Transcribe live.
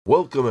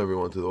Welcome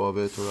everyone to the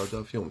Oaveh Torah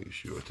Daf Yomi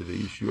Yeshua.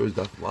 Today's Yeshua is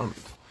Daf Lamed.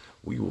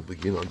 We will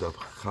begin on Daf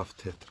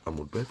Chavtet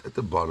Amud Bet at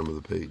the bottom of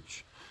the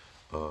page.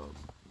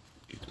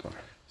 Itmar.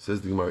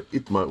 Says the Gemara,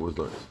 Itmar was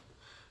learned.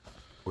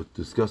 We're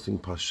discussing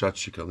Pashat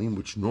Shekalim,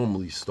 which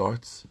normally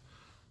starts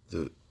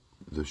the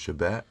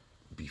Shabbat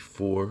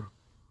before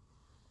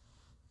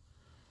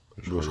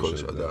Rosh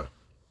Chodesh Adar.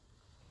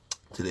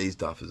 Today's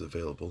Daf is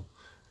available,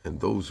 and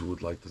those who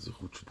would like the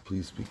Zechut should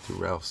please speak to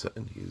Ralph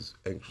Sutton. He is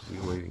anxiously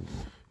awaiting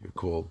your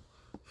call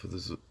for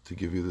this, to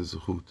give you the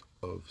zechut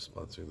of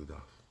sponsoring the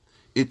daf.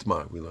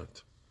 Itmar, we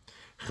learned.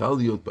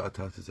 Chaliot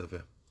ba'atat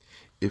tezaveh.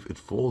 If it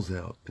falls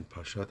out in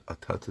Pashat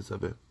Atat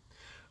Tezaveh,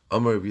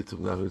 Amar Rabbi Yitzchak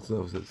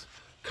Nachman says,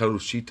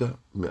 Karushita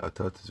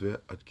me'atat tezaveh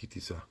ad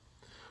kitisa.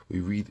 We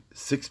read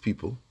 6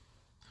 people.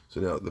 So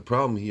now the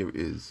problem here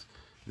is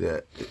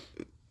that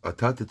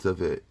Atat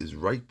Tezaveh is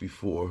right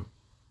before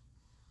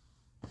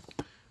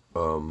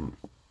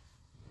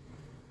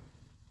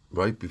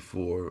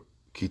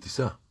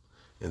kitisa,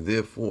 and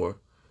therefore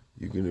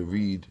you're going to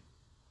read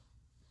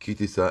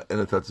Kitisa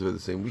and Atat Tezaveh the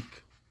same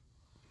week.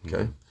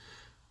 Okay?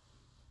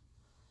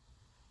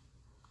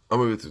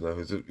 Amar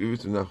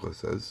Yitzchak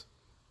says,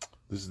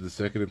 this is the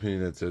second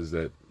opinion that says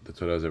that the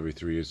Torah is every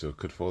 3 years, so it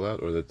could fall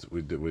out, or that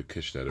we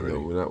kished that already?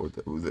 no, we're not with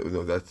that.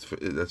 No, that's for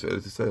Eretz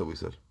Yisrael, we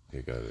said.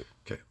 You got it.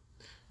 Okay.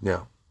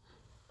 Now,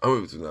 Amar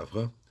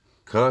Yitzchak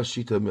Kara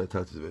Shita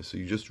me'atat tezaveh. So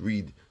you just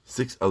read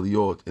 6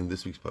 aliyot in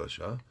this week's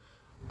parasha,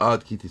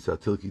 ad kitisa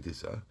till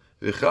kitisa.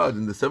 V'chad,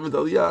 in the 7th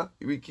aliyah,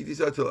 you read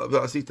kitisa till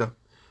v'asita.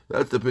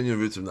 That's the opinion of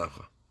Ritzv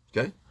Nachla.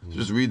 Okay? So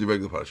just read the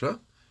regular parasha.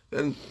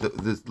 Then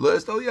the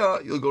last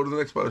aliyah, you'll go to the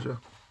next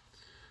parasha.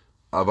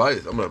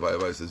 Abayis,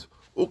 Abayis says,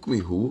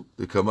 Ukmihu,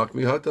 the kamak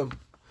mihatam.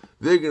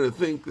 They're going to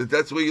think that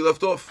that's where you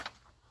left off.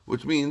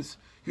 Which means,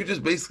 you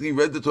just basically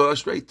read the Torah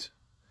straight.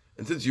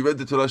 And since you read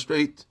the Torah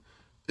straight,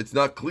 it's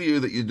not clear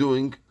that you're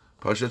doing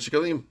Parashat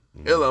Shekalim.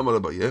 Ela Amar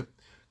Abaye,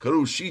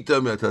 Karu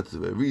Shita me'atat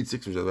tezaveh. Read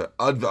 6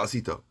 ad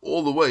v'asita,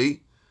 all the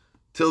way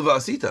till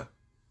v'asita,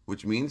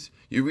 which means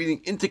you're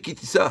reading into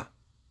Kitisa.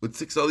 With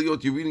 6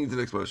 aliyot, you're reading into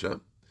the next parasha.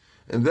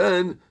 And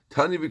then,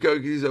 Tani B'kar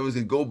Kitisa was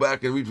to go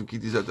back and read from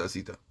Kitisa to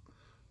Asita.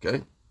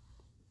 Okay?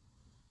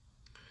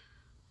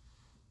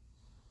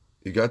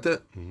 You got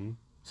that? Mm-hmm.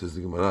 Says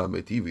the Gemara,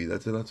 Metivi,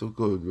 that's not so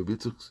good. Rabbi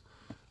Yitzchak's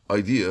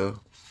idea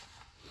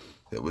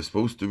that we're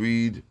supposed to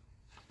read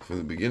from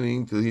the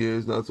beginning till here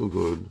is not so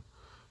good.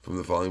 From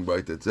the following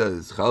bright that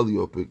says,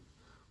 Chaliyop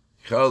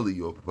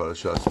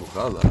parasha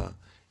smuchala.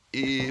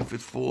 If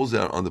it falls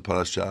out on the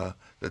parasha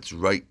that's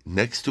right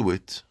next to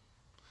it,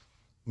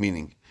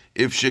 meaning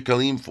if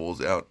Shekalim falls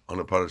out on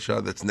a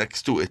parasha that's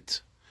next to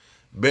it,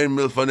 ben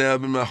milfanea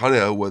ben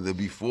machalea, whether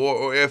before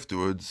or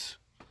afterwards,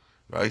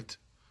 right?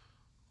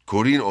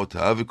 Korin ota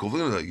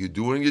v'kovlin ota. You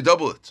do it and you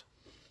double it.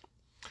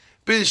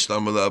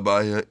 Bishlam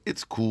Abaya,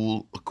 it's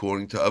cool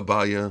according to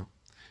Abaya.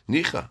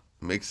 Nicha,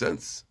 makes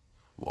sense.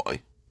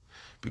 Why?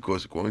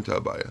 Because according to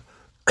Abaya,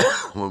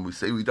 when we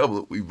say we double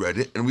it, we read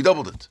it and we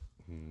doubled it.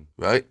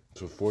 Right?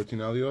 So 14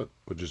 aliyot,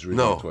 or just reading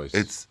No, it twice?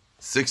 it's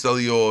 6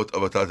 aliyot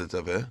of Atat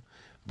Tezaveh,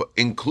 but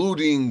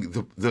including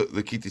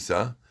the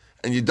kitisa,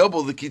 and you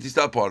double the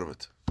kitisa part of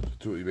it.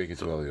 You make it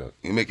 2 aliyot.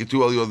 You make it 2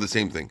 aliyot the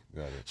same thing.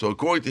 Got it. So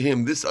according to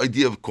him, this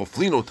idea of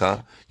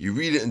koflinota, you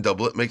read it and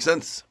double it, makes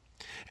sense.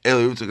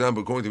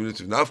 According to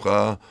Mitzvah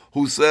Nafcha,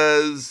 who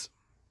says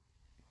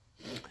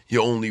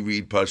you only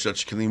read Parashat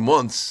Shekalim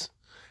once,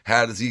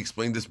 how does he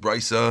explain this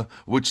brisa,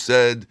 which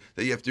said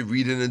that you have to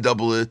read it and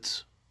double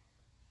it?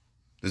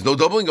 There's no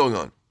doubling going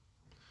on.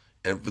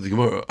 And for the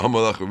Gemara, if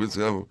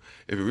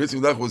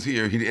Ritzim Nach was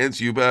here, he'd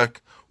answer you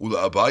back,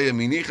 Ula Abaya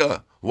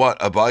minicha. What?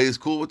 Abaya is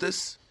cool with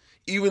this?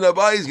 Even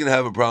Abaya is going to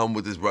have a problem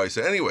with this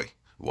brisa anyway.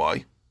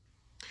 Why?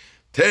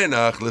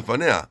 Tenach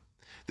lefanea.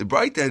 The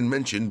Braita had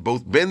mentioned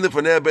both ben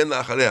lefanea, ben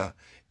la'achalea.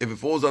 If it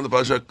falls on the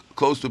parasha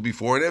close to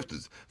before and after,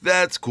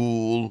 that's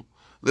cool.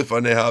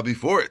 Lefanea,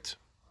 before it.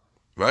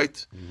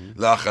 Right?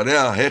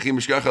 La'achalea, hechi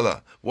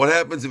mishkachala. What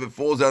happens if it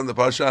falls down the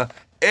parasha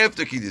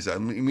after Kitisa,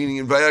 meaning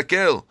in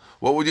Vayakel?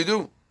 What would you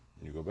do?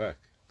 You go back.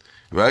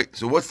 Right?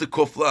 So what's the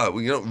kofla?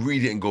 Well, you don't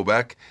read it and go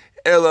back.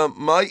 Ela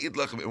my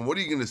itlach. And what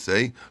are you going to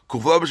say?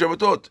 Kofla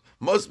b'shabbatot.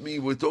 Must be,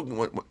 we're talking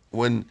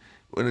when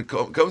it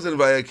comes in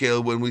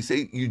Vayakel, when we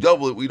say you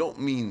double it, we don't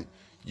mean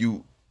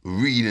you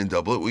read and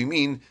double it. We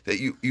mean that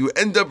you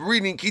end up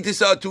reading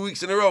Kitisa 2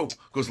 weeks in a row.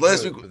 Because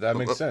last week, that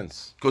makes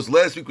sense. Because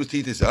last week was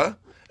Kitisa,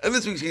 and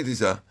this week's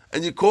Kitisa,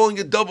 and you're calling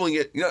it doubling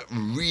it. You're not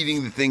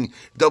reading the thing,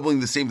 doubling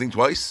the same thing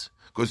twice.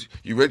 Because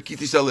you read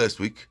Kitisa last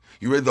week,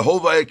 you read the whole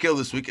Vayakel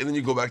this week, and then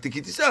you go back to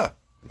Kitisa.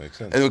 Makes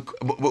sense. And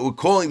we're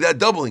calling that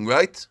doubling,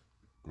 right?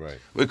 Right.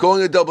 We're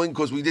calling it doubling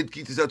because we did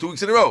Kitisa 2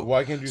 weeks in a row.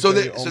 Why can't you so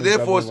say so only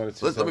therefore, doubling when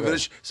it's let me Tezaveh?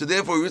 finish. So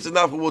therefore, Ritzah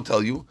Nafka will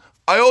tell you,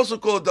 I also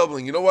call it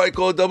doubling. You know why I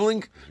call it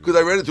doubling? Because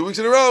I read it 2 weeks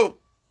in a row.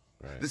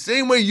 Right. The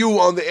same way you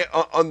on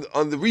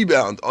the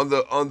rebound on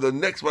the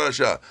next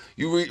parasha,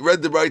 you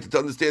read the right to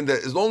understand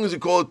that as long as you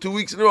call it 2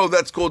 weeks in a row,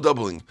 that's called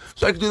doubling.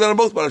 So I can do that on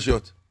both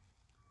parashot,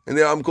 and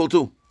there I'm called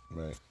too.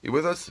 Right. You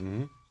with us?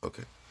 Mm-hmm.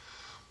 Okay.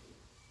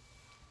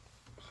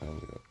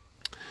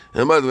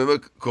 And by the way,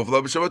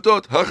 kofla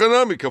b'shabbatot,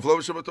 hachanami kofla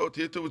b'shabbatot.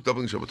 Here too, it's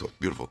doubling Shabbatot.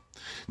 Beautiful.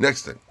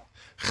 Next thing,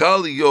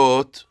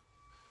 chaliyot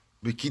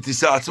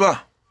b'kitisa atzma.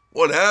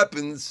 What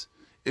happens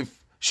if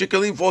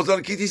shekalim falls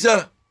on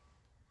kitisa?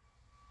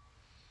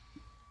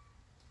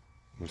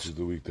 Which is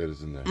the week that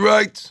is in there.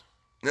 Right.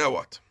 Now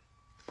what?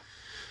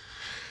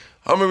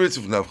 Amar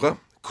Mitzvah Navcha,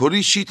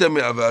 Korishita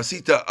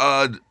me'avasita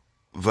ad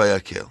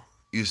vayakel.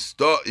 You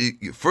start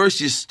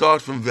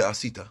from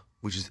ve'asita,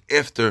 which is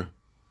after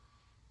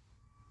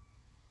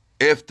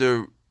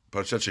Parashat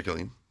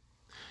Shekalim.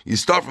 You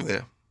start from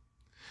there,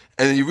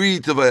 and then you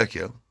read to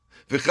vayakel.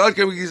 And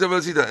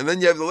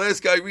then you have the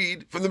last guy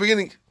read from the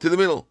beginning to the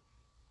middle.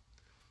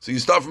 So you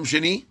start from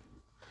Sheni,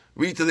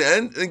 read to the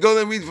end, and then go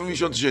read from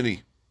Rishon to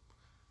Sheni.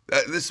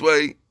 This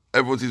way,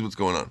 everyone sees what's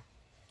going on.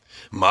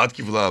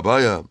 People are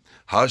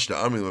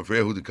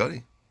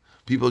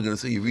going to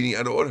say you're reading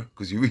out of order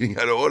because you're reading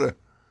out of order,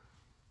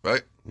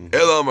 right? Read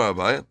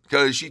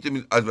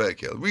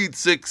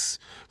 6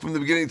 from the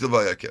beginning to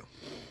Vayakel,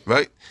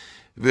 right?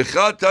 And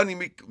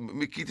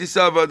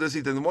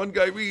one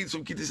guy reads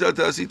from Kitisa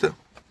to Asita.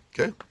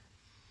 Okay?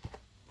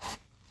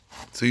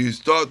 So you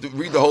start to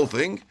read the whole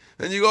thing,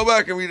 then you go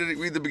back and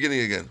read the beginning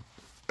again.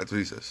 That's what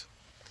he says.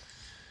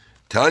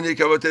 Tanya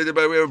Kavateh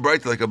by way of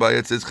bright like Abaya,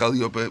 it says Chali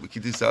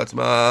Kitisa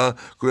Atzma,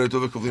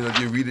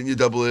 you read it and you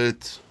double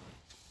it.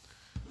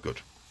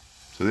 Good.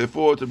 So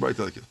therefore, to bright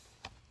like it.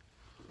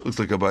 Looks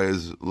like Abaya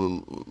is a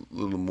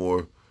little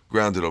more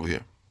grounded over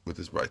here with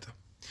this brighter.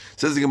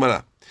 Says the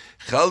Gemara,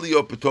 Chali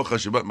Petocha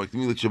Shabbat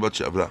Makdimi like Shabbat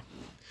Shavra.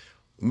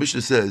 The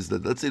Mishnah says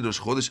that let's say Rosh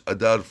Chodesh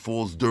Adar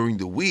falls during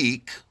the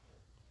week.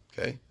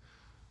 Okay,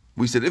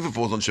 we said if it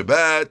falls on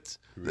Shabbat,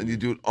 then you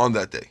do it on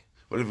that day.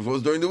 But if it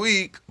falls during the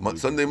week,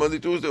 Sunday, Monday,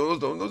 Tuesday,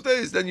 those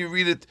days, then you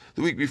read it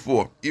the week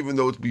before, even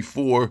though it's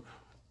before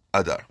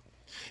Adar.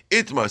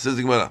 Itmar says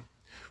the Gemara,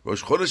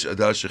 Rosh Chodesh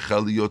Adar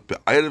shechal liyot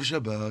be'erev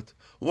Shabbat.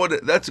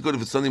 That's good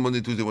if it's Sunday, Monday,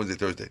 Tuesday, Wednesday,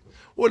 Thursday.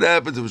 What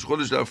happens if Rosh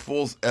Chodesh Adar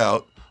falls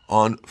out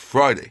on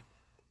Friday?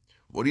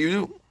 What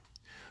do?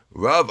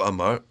 Rav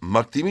Amar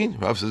Maktimin.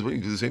 Rav says, well,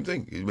 you do the same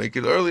thing. You make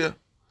it earlier,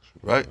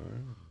 right?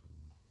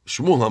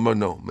 Shmuel Amar,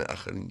 no.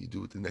 Me'acharin, you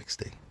do it the next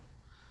day.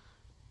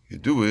 You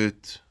do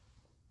it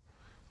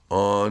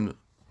on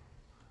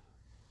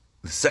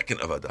the 2nd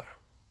of Adar.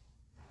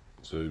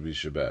 So it'll be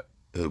Shabbat.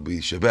 It'll be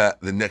Shabbat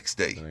the next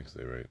day. The next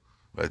day, right?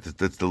 Right.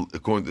 That's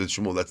according to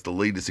Shmuel, that's the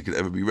latest it could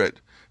ever be read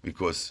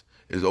because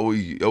it's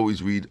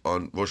always read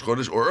on Rosh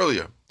Chodesh or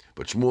earlier.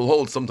 But Shmuel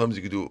holds sometimes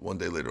you could do it one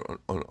day later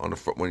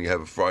when you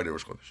have a Friday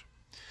Rosh Chodesh.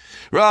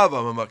 Rav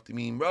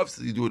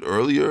says you do it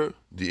earlier.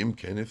 The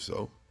imken, if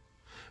so,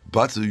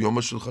 but Yom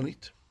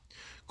HaShulchanit,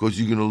 because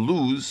you're going to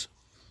lose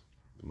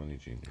the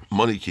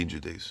money changer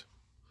days.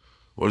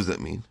 What does that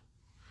mean?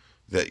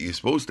 That you're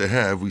supposed to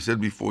have. We said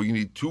before you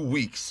need 2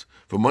 weeks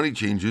for money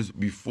changes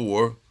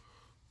for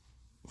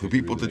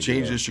people to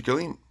change their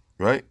shekalim,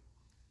 right?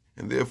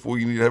 And therefore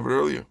you need to have it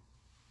earlier.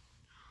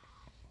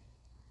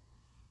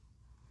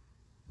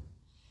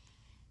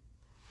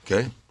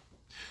 Okay,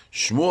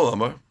 Shmuel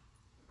Amar.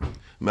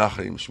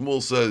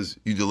 Shmuel says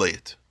you delay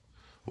it.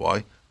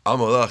 Why?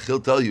 Amalach, he'll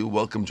tell you,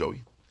 welcome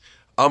Joey.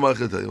 Amalach,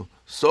 he'll tell you,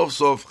 sof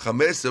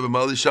chameseh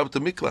b'mali shabta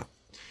mikla.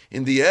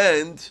 In the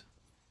end,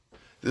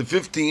 the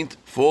 15th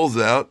falls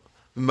out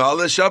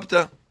b'mali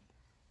shabta.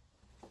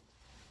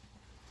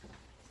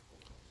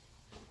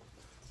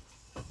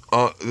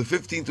 The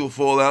 15th will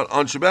fall out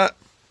on Shabbat.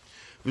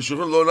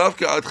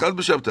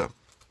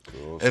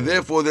 And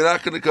therefore they're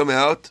not going to come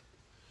out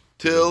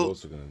till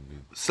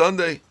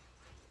Sunday.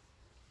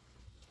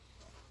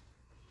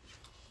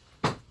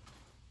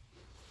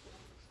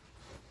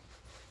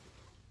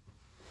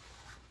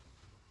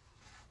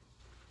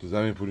 Does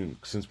that mean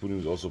since Purim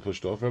is also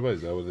pushed off, Rabbi?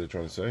 Is that what they're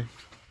trying to say?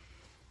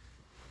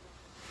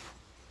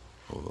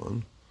 Hold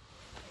on.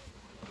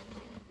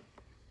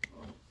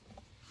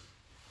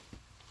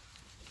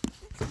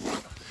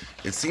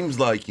 It seems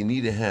like you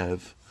need to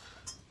have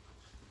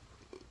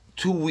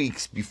 2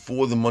 weeks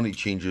before the money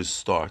changes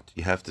start.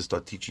 You have to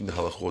start teaching the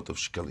halachot of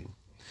shekalim.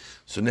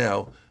 So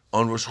now,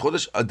 on Rosh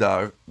Chodesh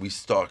Adar, we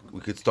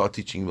could start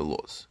teaching the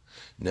laws.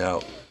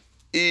 Now,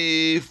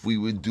 if we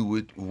would do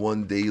it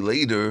one day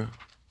later,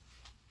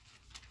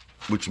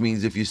 which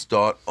means if you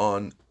start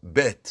on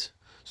Bet,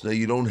 so now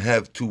you don't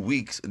have 2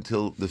 weeks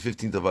until the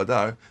 15th of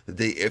Adar, the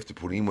day after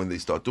Purim, when they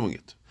start doing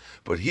it.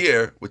 But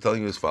here, we're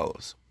telling you as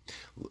follows.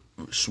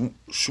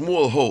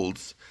 Shmuel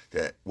holds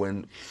that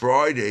when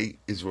Friday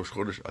is Rosh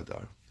Chodesh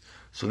Adar,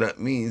 so that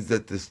means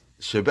that the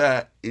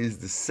Shabbat is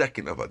the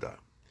 2nd of Adar.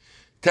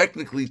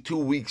 Technically, 2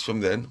 weeks from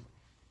then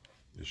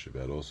is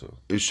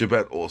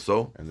Shabbat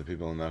also. And the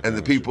people are not. And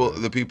the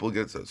people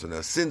get so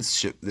now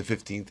since the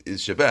 15th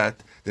is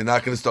Shabbat, they're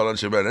not going to start on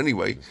Shabbat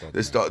anyway.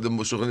 The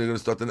Moshe are going to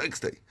start the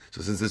next day.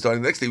 So since they're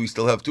starting the next day, we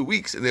still have 2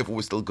 weeks, and therefore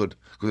we're still good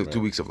because we have 2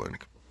 weeks of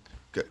learning.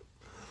 Okay.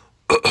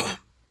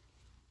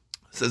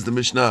 Says the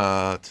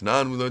Mishnah,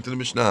 Tanan, we learned in the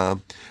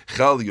Mishnah,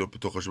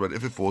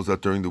 if it falls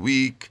out during the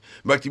week,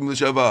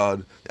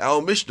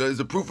 our Mishnah is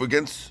a proof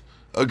against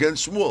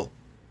Shmuel.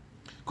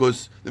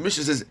 Because the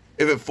Mishnah says,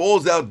 If it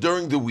falls out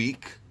during the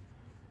week,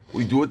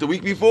 we do it the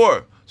week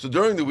before. So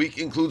during the week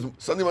includes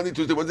Sunday, Monday,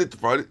 Tuesday, Wednesday,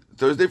 Friday,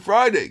 Thursday,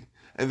 Friday.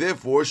 And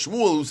therefore,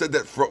 Shmuel, who said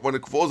that when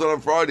it falls out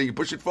on Friday, you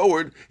push it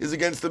forward, is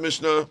against the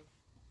Mishnah.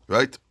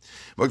 Right?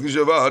 And we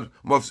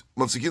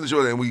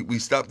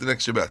stop the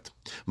next Shabbat.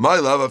 My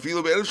love,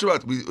 afilu be'erev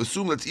Shabbat. We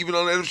assume that's even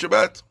on Erev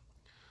Shabbat.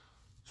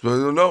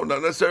 So no,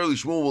 not necessarily.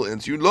 Shmuel will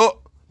answer you,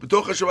 lo,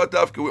 b'toch Shabbat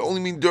dafka. We only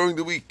mean during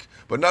the week,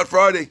 but not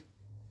Friday.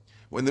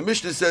 When the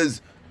Mishnah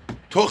says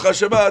toch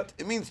Shabbat,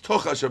 it means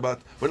toch Shabbat,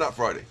 but not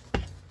Friday.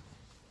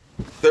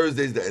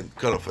 Thursday's the end.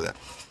 Cut off for that.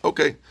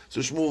 Okay,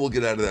 so Shmuel will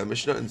get out of that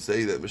Mishnah and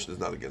say that Mishnah is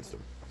not against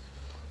him.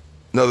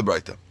 Another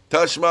Braita.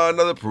 Tashma,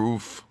 another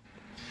proof.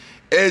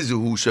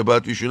 Ezuhu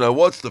Shabbat Rishuna.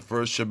 What's the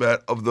first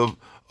Shabbat of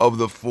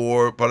the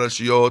four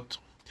parashiyot?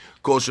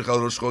 Kol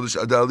shechal Rosh Chodesh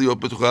Adar liot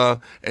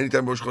betucha.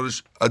 Anytime Rosh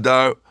Chodesh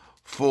Adar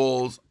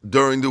falls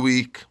during the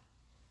week,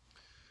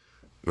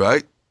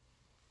 right?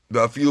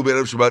 Va'afilu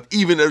be'erev Shabbat,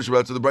 even Erev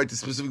Shabbat. So the Braita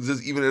specifically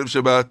says even Erev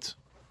Shabbat.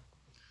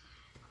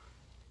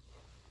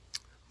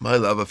 My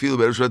love, afilu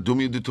be'erev Shabbat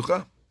dumiyud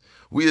betucha.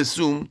 We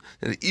assume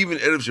that even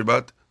Erev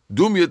Shabbat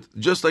dumiyud,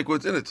 just like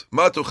what's in it.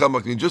 Ma'atocha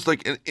makdim, just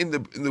like in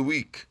the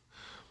week.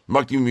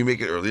 Makdim, we make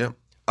it earlier.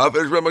 Av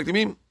Erev Shabbat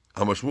makdimim.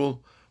 How much Shmuel?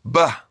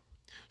 Bah.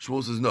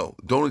 Shmuel says no.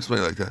 Don't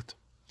explain it like that.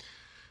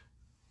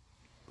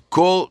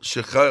 Kol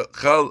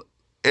shechal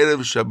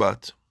Erev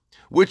Shabbat.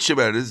 Which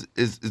Shabbat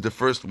is the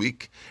first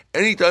week?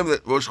 Anytime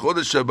that Rosh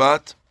Chodesh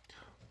Shabbat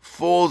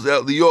falls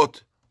out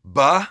liot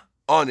bah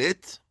on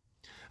it,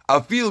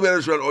 afil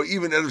Erev Shabbat or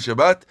even Erev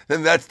Shabbat,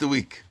 then that's the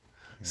week.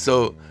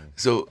 So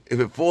if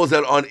it falls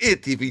out on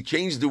it, if he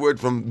changed the word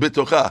from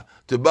bitocha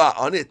to ba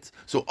on it,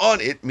 so on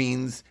it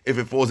means if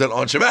it falls out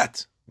on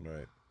Shabbat.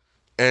 Right.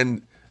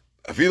 And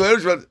afil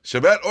Erev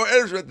Shabbat or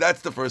Erev Shabbat,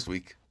 that's the first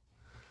week.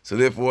 So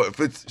therefore,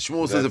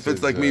 Shmuel says it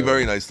fits like me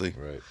very nicely.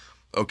 Right.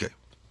 Okay.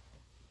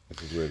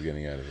 That's his way of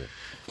getting out of it.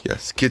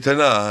 Yes,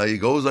 Kitana, he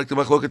goes like the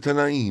Machloket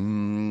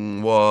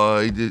Tanaim.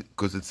 Why?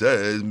 Because it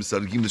says,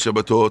 Misargim the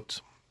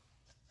Shabbatot.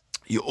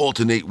 You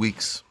alternate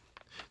weeks.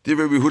 Which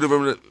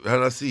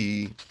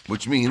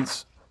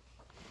means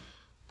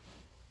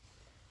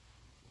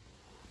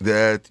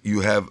that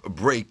you have a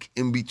break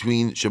in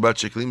between Shabbat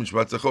Sheklim and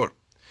Shabbat Zachor.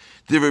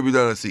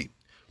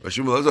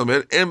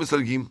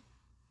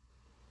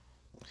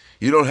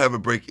 You don't have a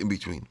break in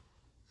between.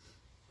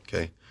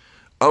 Okay?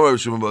 The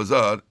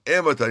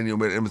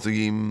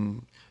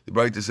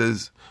Braita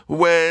says,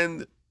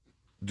 when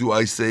do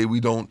I say we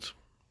don't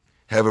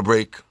have a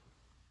break?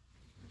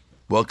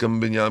 Welcome,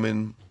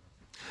 Binyamin.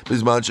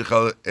 Bizman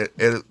shechal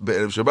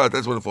be'erev Shabbat.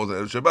 That's when it falls on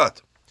Erev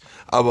Shabbat.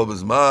 Abba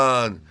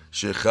bizman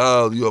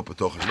shechal yop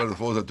b'toch Shabbat. It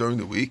falls out during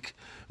the week.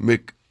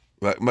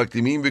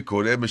 Maktimim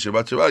v'koreh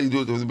b'Shabbat Shabbat. You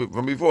do it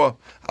from before.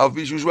 Av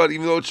b'shu Shabbat,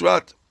 even though it's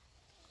Shabbat.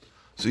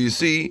 So you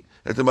see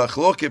that the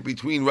machloket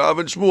between Rav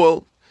and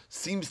Shmuel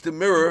seems to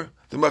mirror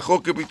the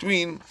machloket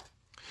between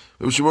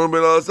Rabbi Shimon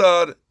ben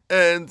Elazar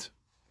and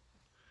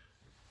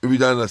Rabbi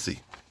Dan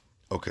Nasi.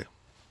 Okay.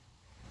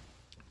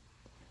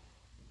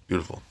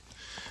 Beautiful.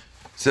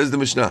 Says the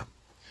Mishnah,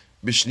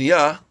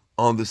 B'Shniyah,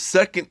 on the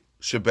second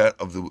Shabbat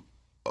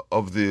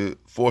of the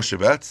four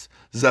Shabbats,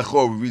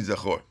 Zachor, we read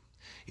Zachor.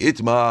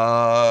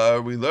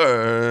 Itmar, we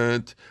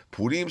learned,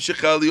 Purim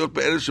shechal liot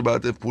be'erev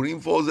Shabbat. If Purim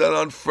falls out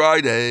on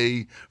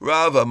Friday,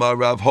 Rav Amar,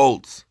 Rav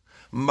holds.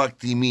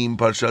 Maktimim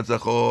Parshat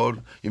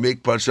Zachor. You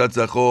make Parshat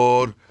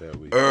Zachor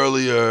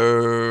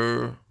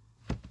earlier,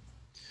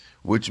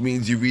 which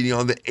means you're reading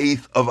on the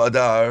 8th of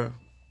Adar.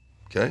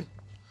 Okay?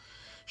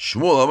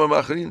 Shmuel Amar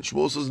Macharin.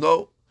 Shmuel says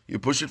no. You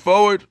push it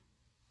forward,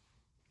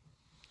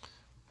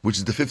 which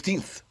is the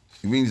 15th.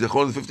 It means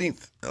Zachor on the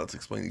 15th. Now let's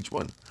explain each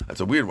one.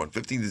 That's a weird one.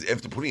 15th is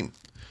after Purim.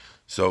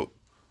 So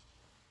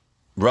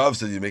Rav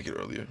said you make it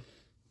earlier,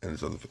 and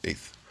it's on the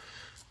 8th.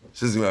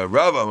 Says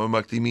Rav Amar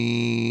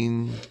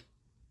Maktimin.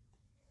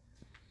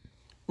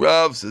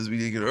 Rav says we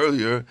make it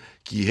earlier.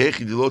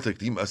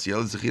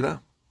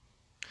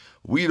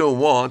 We don't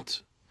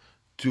want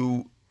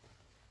to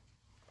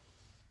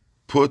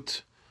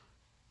put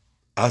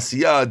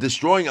Asiyah,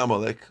 destroying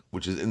Amalek,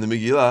 which is in the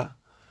Megillah,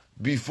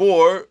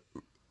 before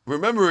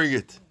remembering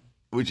it,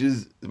 which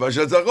is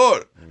Parshat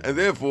Zachor. And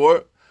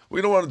therefore,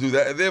 we don't want to do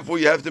that. And therefore,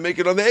 you have to make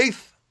it on the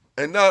 8th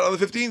and not on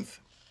the 15th.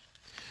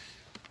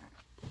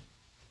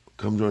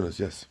 Come join us,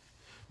 yes.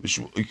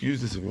 You can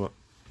use this if you want.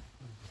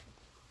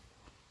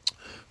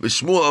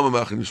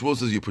 Shmuel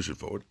says you push it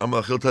forward.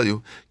 He'll tell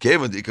you,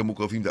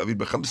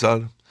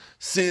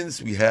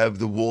 since we have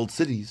the walled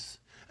cities,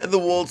 and the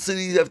walled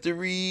cities have to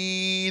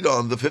read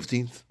on the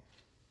 15th,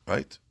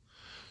 right?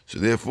 So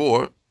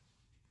therefore,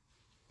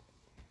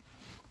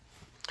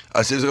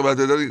 at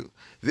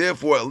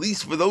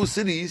least for those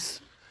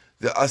cities,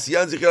 the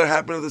Asiyah and Zechira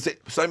happen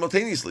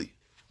simultaneously,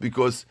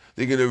 because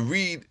they're going to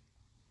read,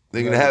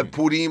 they're going to have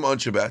Purim on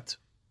Shabbat.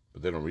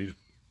 But they don't read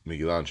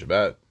Megillah on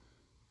Shabbat.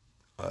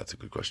 Oh, that's a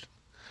good question.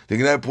 They're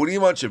going to have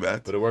Purim on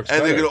Shabbat, but it works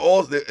and better.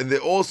 they're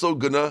also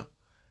going to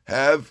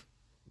have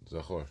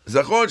Zachor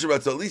on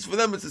Shabbat. So at least for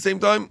them, it's the same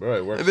time, right?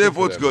 It works, and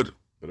therefore it's good.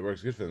 But it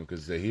works good for them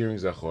because they're hearing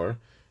Zachor,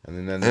 And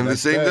then And the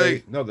next same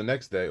day? No, the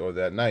next day or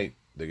that night,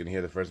 they're going to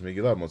hear the first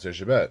Megillah, Motzei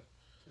Shabbat.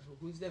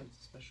 Who's them? It's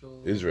a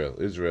special.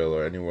 Israel,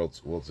 or any world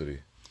city.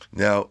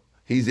 Now,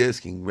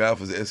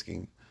 Ralph is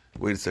asking,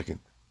 wait a second,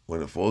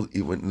 when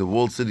in the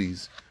world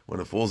cities, when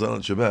it falls out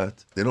on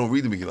Shabbat, they don't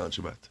read the Megillah on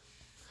Shabbat.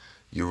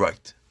 You're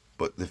right.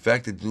 But the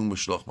fact that doing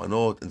Mishloach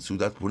Manot and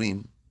Sudat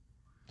Purim,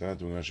 They're not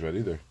doing on Shabbat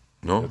either.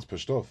 no? That's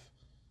pushed off.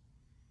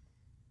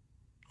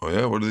 Oh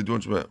yeah? What do they do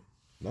on Shabbat?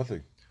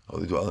 Nothing. Oh,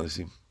 they do Al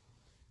Hanasim.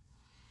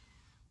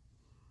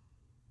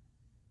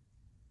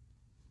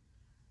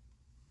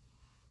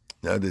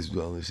 Nowadays we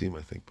do Al Hanasim,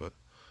 I think, but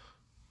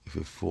if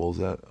it falls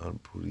out on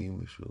Purim,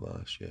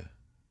 Mishulash, yeah.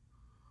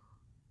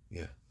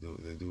 Yeah,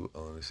 they do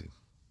Al Hanasim.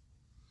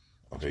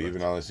 Okay,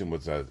 even Al Hanasim,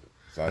 what's that?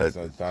 It's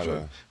not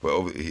Sure. But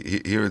over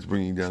here it's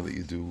bringing down that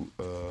you do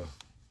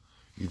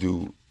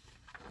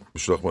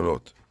Mishloach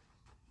Manot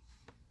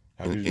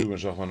how do you do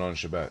Mashach Manon on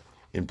Shabbat?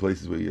 in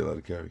places where you're allowed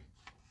to carry.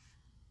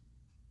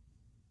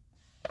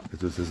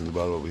 That's what it says in the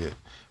bottom over here.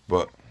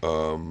 But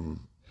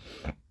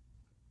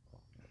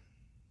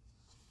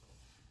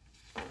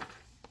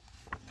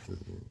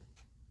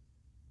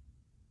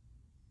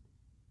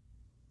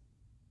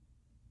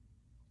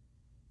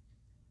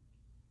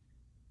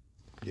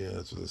yeah,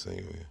 that's what they're saying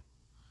over here.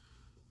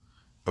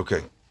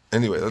 Okay.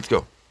 Anyway, let's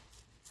go.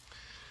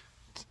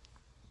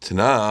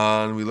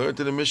 Tanan, we learned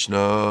in the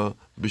Mishnah,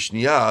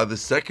 Bishniya, the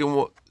second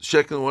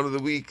one of the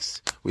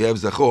weeks, we have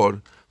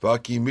Zachor,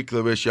 Vaki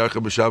Mikla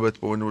B'Sharcha B'Shabbat,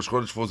 but when the Rosh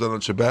Chodesh falls out on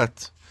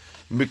Shabbat,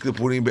 Mikla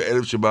Purim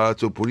Be'erev Shabbat,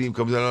 so Purim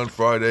comes out on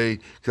Friday,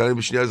 Tanan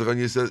Bishniya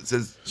Zachor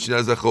says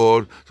Shnia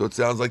Zachor, so it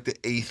sounds like the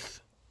 8th,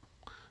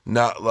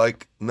 not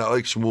like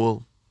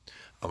Shmuel.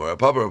 Amar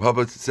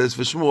Papa says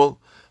for Shmuel,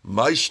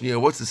 my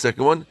Shnia, what's the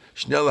second one?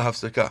 Shnia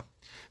L'Hafsaka.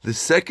 The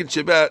second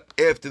Shabbat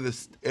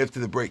after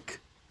the break.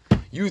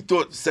 You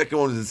thought the second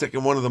one is the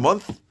second one of the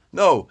month?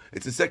 No,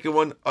 it's the second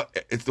one.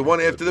 It's the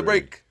one after the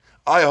break.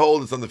 I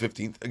hold it's on the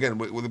 15th. Again,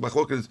 with the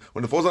machlokes is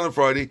when it falls on a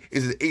Friday,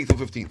 is it 8th or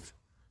 15th?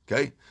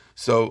 Okay,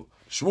 so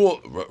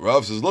Shmuel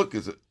Rav says, look,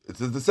 it's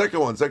the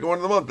second one of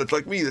the month. That's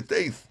like me. That's the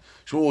 8th.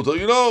 Shmuel will tell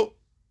you no.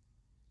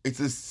 It's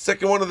the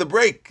second one of the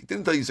break. He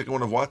didn't tell you second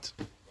one of what?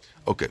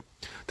 Okay,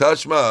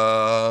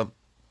 Tashma.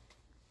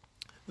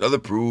 Another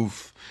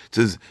proof. It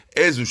says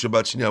Ezu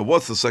Shabbat Shnia.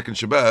 What's the second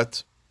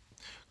Shabbat?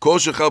 So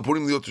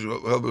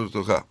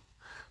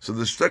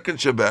the second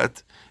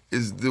Shabbat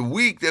is the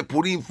week that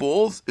Purim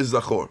falls is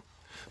Zachor.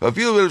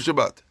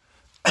 Shabbat,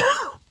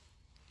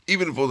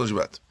 even if it falls on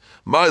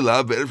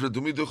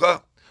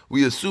Shabbat.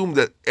 We assume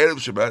that Erev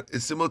Shabbat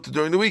is similar to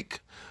during the week.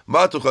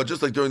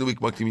 Just like during the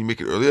week, Maktimim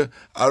make it earlier.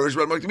 Arish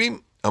Shabbat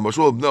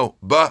Maktimim. No,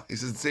 Ba. He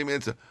says the same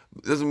answer.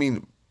 It doesn't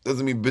mean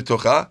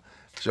Bitocha.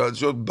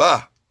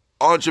 Ba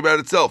on Shabbat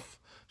itself.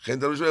 Ba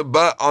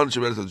on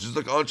Shabbat itself. Just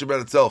like on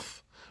Shabbat itself.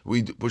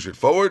 We push it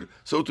forward,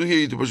 so to here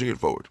you're pushing it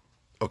forward.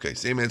 Okay,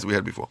 same answer we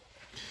had before.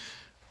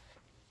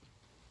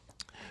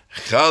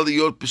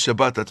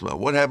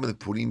 What happened if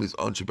Purim is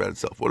on Shabbat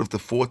itself? What if the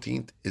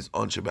 14th is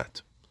on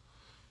Shabbat?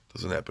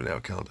 Doesn't happen in our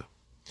calendar.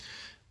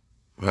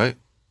 Right?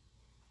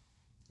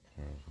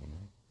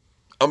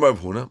 Amar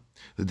Rav Huna,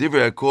 the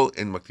Divrei HaKol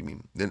and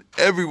Maktimim. Then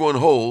everyone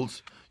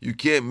holds you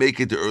can't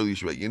make it the early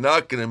Shabbat. You're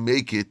not going to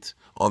make it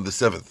on the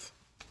 7th.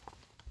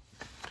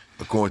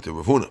 According to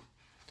Rav Huna.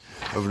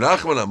 Rav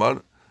Nachman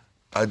Amar,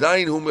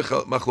 Adayin hu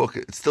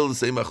machloket. It's still the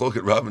same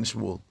machloket, Rav and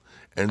Shmuel,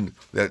 and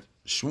that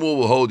Shmuel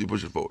will hold. You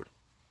push it forward.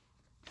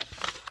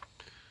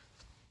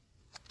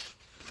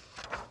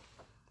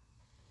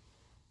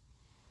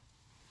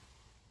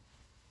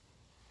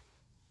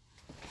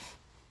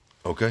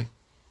 Okay.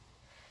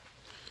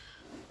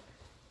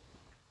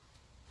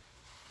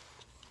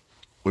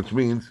 Which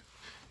means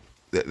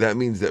that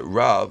means that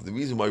Rav. The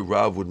reason why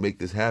Rav would make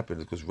this happen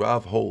is because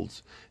Rav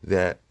holds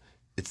that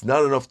it's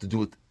not enough to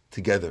do it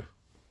together.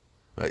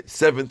 Right?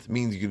 7th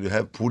means you can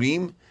have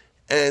Purim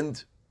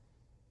and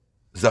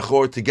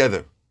Zachor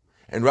together.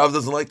 And Rav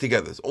doesn't like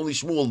togethers. Only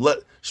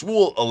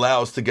Shmuel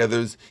allows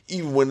togethers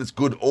even when it's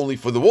good only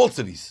for the walled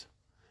cities.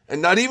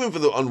 And not even for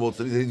the unwalled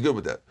cities. He's good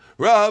with that.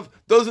 Rav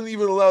doesn't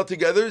even allow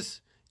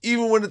togethers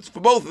even when it's for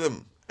both of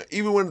them.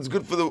 Even when it's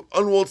good for the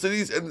unwalled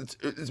cities and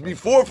it's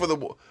before for the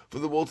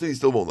walled cities,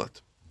 still won't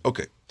let.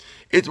 Okay.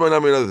 It's my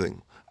name another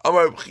thing.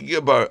 Amar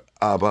Chiyah bar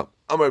Abba.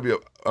 Amar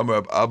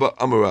Abba.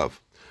 Amar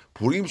Rav.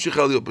 Purim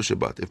shechal yot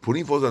b'Shabbat. If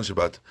Purim falls on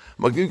Shabbat,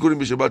 Magdim Purim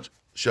b'Shabbat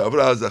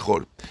shavra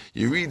Zachor.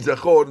 You read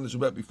Zachor in the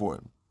Shabbat before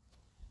him.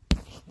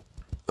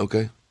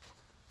 Okay,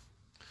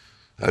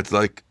 that's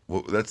like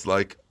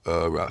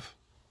Rav.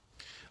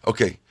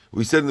 Okay,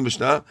 we said in the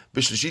Mishnah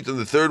b'Shlishit on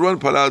the third one.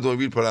 Parah Aduma,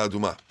 read Parah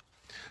Aduma.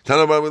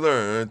 Tanabar we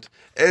learned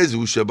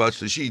Ezu Shabbat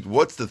Shlishit.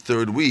 What's the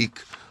third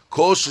week?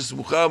 Kol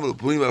shesmucham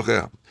Purim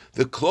alcheha.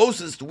 The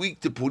closest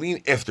week to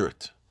Purim after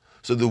it.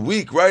 So the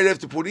week right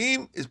after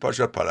Purim is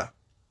Parshat Parah.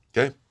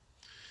 Okay.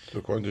 So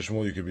according to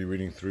Shmuel, you could be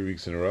reading 3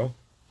 weeks in a row?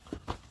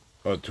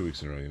 Oh, 2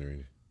 weeks in a row you're going to read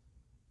it.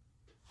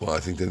 Well, I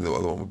think then the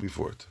other one would be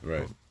for it.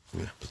 Right.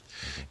 Yeah.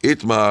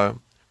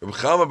 Itmar, Reb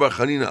Chama bar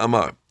Chanina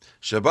Amar,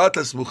 Shabbat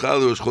HaSmucha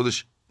LeRosh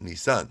Chodesh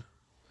Nisan.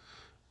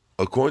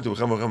 According to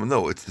Chacham,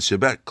 no, it's the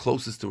Shabbat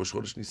closest to Rosh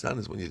Chodesh Nisan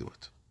is when you do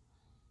it.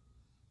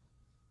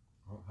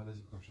 How does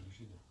it become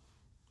Shalishi?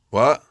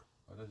 What?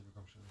 How does it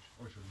become Shalishi?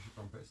 Or Shalishi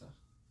from Pesach?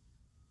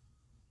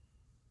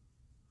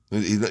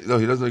 No,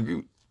 he doesn't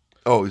agree.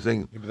 Oh, he's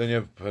saying... Yeah, but then you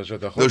have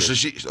Parashat No, HaChodesh.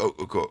 Shlishi... Oh,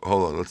 okay,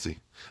 hold on, let's see.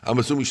 I'm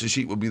assuming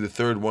Shlishi will be the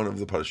third one of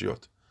the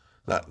Parashiyot.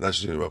 Not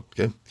Shlishi,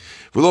 okay?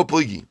 V'lo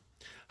pligi.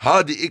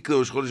 Ha di'ikla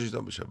Rosh Chodesh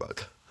Nisan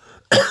b'Shabbat.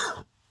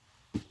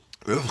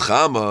 Rav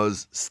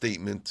Chama's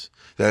statement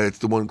that it's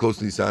the one close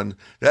to Nisan,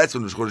 that's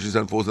when Rosh Chodesh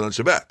Nisan falls on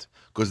Shabbat.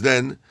 Because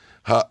then,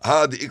 ha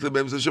di'ikla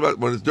b'Emes Shabbat,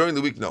 when it's during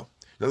the week, no.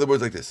 In other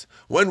words, like this.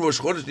 When Rosh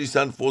Chodesh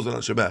Nisan falls on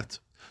Shabbat,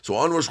 so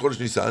on Rosh Chodesh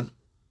Nisan,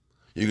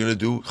 you're going to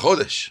do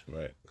Chodesh.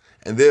 Right.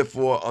 And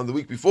therefore, on the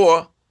week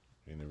before,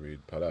 You're going to read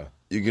Parah.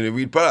 you're going to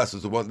read Parah. So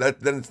it's the one then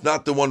it's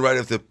not the one right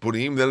after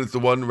Purim. Then it's the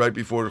one right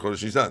before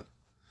Chodesh Nisan.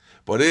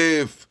 But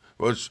if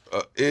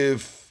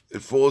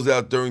it falls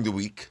out during the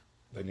week,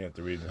 Then you have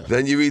to read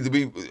then you read the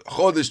week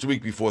Chodesh the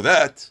week before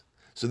that.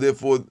 So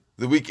therefore,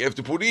 the week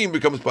after Purim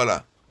becomes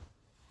Parah.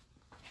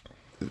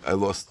 I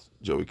lost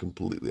Joey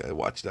completely. I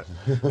watched that.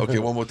 Okay,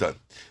 one more time.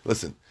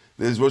 Listen,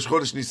 there's Rosh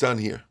Chodesh Nisan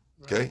here.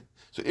 Okay.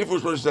 So if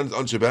Rosh Chodesh Nisan is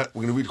on Shabbat,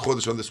 we're going to read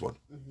Chodesh on this one.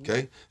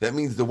 Okay, that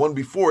means the one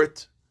before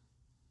it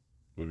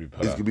would be is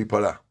Parah. going to be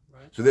Parah.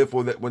 Right. So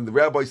therefore, that when the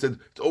rabbi said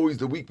it's always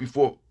the week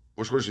before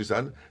Rosh Chodesh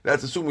Nisan,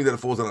 that's assuming that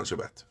it falls out on Shabbat.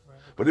 Right.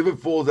 But if it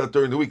falls out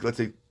during the week, let's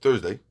say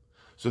Thursday,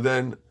 so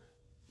then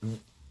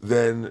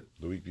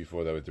The week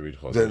before that, we have to read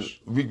Chodesh.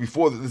 week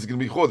before this is going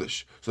to be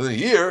Chodesh. So then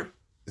here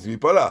is going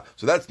to be Parah.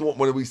 So that's the one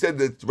when we said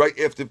that right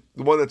after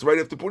the one that's right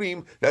after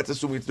Purim. That's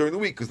assuming it's during the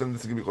week because then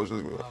this is going to be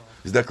Chodesh.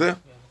 Is that clear?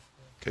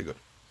 Yeah. Okay, good.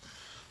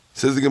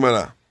 Says the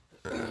Gemara.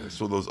 I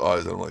saw those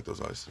eyes. I don't like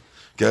those eyes.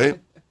 Okay?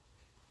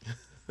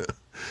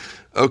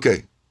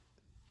 Okay.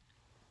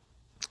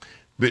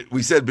 But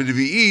we said, but if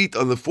you eat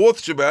on the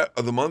fourth Shabbat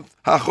of the month,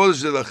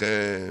 HaChodesh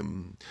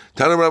Zelachem.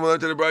 Tanam Rambam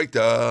to the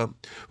Braita.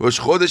 Rosh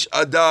Chodesh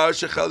Adar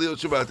Shechal Yot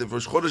Shabbat. If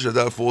Rosh Chodesh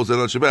Adar falls out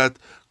on Shabbat,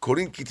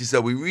 Korin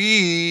Kitisa, we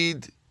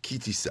read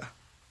Kitisa.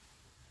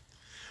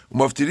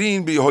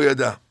 Umaftirin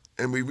Yehoyada.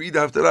 And we read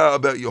Haftarah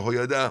about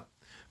Yehoyada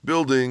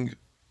building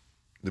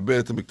the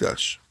Beit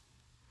HaMikdash.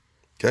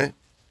 Okay?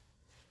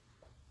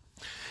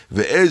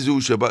 Ve'ezu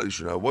Shabbat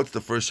Rishonah. What's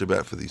the first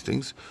Shabbat for these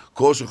things?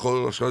 Kol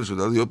Shechol Rosh Chodesh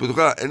Adar Yot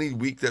Petucha. Any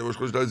week that Rosh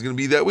Chodesh Adar is going to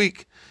be that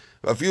week.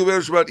 Va'afilu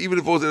Be'erev Shabbat, even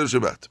if it falls in a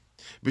Shabbat.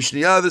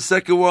 B'Shniyah, the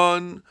second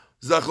one,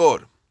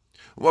 Zachor.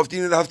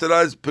 Umaftin the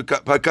Haftarah is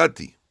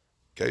Pakati.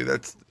 Okay,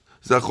 that's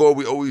Zachor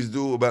we always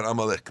do about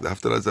Amalek. The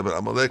Haftarah is about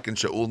Amalek and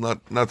Shaul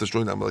not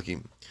destroying the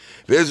Amalekim.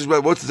 Ve'ezu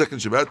Shabbat, what's the second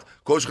Shabbat?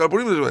 Kol Shechol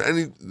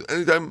Purim.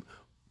 Anytime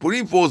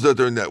Purim falls out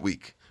during that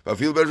week.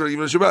 Va'afilu Be'erev Shabbat,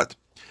 even a Shabbat.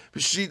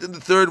 B'Shit in the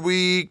third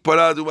week,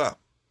 Parah Aduma.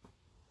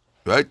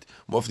 Right?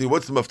 What's the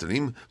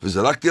maftanim?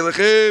 V'zalakti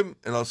alechem,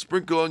 and I'll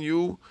sprinkle on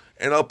you,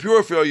 and I'll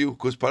purify you,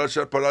 because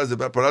Parashat Parah is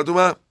about Parah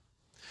Aduma.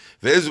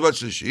 Ve'ezubat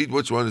Shlishit,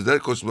 which one is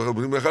that?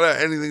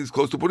 Anything that's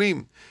close to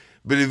Purim.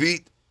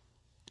 B'Levit,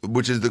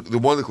 which is the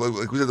one,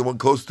 like we said, the one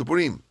close to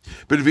Purim.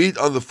 B'Levit,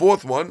 on the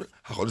fourth one,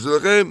 HaChodesh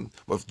alechem,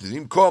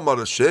 maftanim kol mar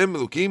Hashem,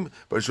 Elokim,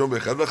 b'Rishon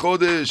b'Echad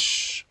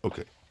l'Chodesh.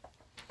 Okay.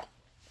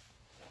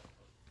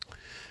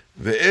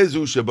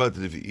 Ve'ezu Shabbat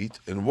Levi'it,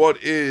 and what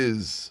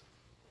is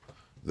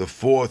the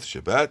fourth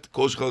Shabbat?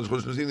 Kol Shechal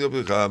Chodesh Nosim Yom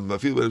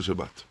Mafil Be'erev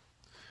Shabbat.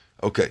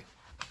 Okay.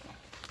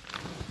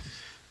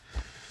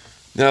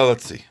 Now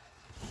let's see.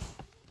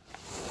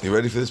 You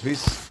ready for this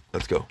piece?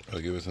 Let's go. I'll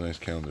give us a nice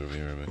calendar over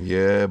here, man.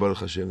 Yeah, Baruch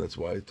Hashem. That's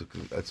why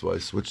I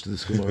switched to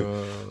this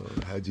Gemara.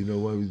 How do you know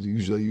why we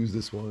usually use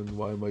this one?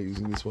 Why am I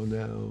using this one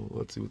now?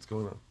 Let's see what's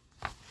going on.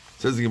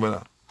 Says the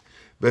Gemara.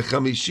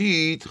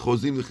 Bechamishit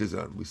chozim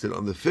l'chizan. We said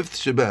on the fifth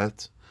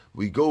Shabbat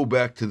we go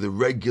back to the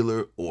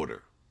regular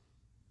order.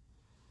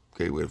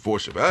 Okay, we had 4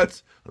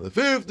 Shabbats. On the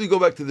 5th, we go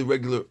back to the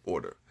regular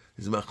order.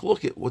 Is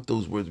machloket what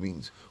those words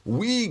means.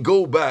 We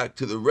go back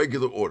to the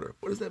regular order.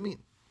 What does that mean?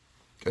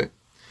 Okay.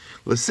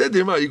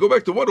 L'seder, you go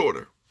back to what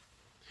order?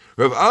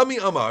 Rav Ami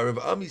Amar, Rav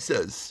Ami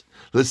says,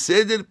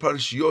 L'seder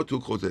parashiyot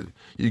u'choter.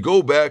 You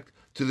go back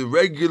to the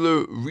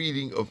regular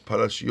reading of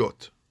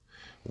parashiyot.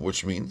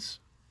 Which means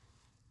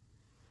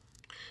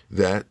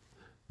that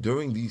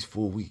during these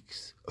 4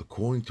 weeks,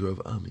 according to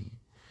Rav Ami,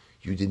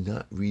 you did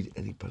not read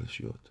any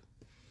parashiyot.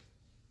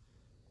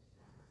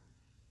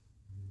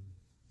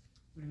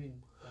 What do you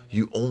mean?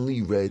 You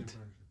only read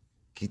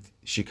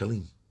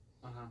Shekalim.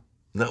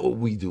 Not what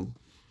we do.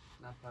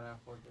 Not Parah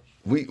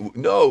Chodesh.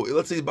 No,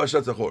 let's say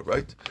Parshat Zachor,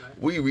 right?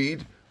 We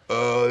read,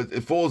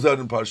 it falls out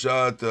in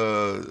Parshat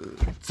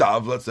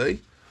Tzav, let's say.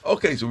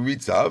 Okay, so we read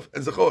Tzav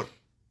and Zachor.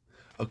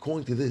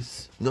 According to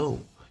this,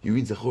 no. You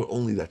read Zachor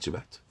only that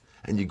Shabbat.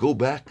 And you go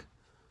back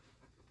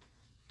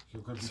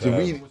to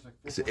read,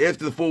 so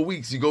after the 4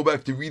 weeks, you go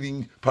back to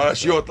reading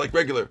Parashiyot like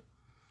regular.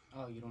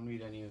 Oh, you don't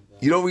read any of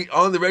that. You don't read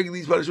on the regular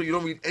these parashah. You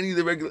don't read any of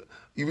the regular.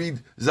 You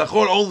read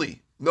Zachor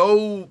only.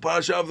 No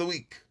parashah of the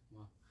week.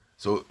 Wow.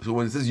 So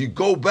when it says you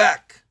go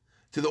back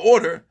to the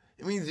order,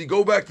 it means you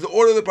go back to the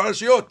order of the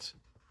parashiyot.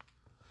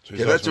 So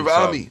Okay, that's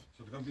Rav Ami.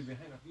 So they're going to be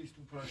behind at least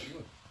 2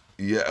 parashiyot.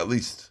 Yeah, at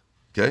least.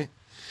 Okay?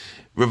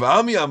 Rav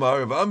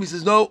Ami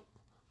says, no.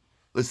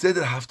 Let's say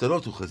that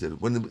haftarot hu chazer.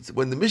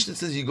 When the Mishnah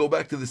says you go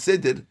back to the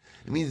Seder,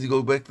 it means you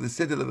go back to the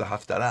Seder of the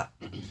haftarah.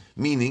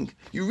 Meaning,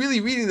 you're really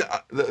reading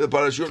the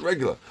parashot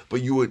regular,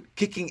 but you were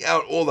kicking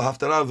out all the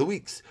haftarah of the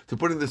weeks to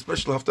put in the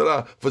special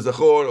haftarah for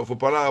Zachor or for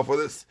Parah or for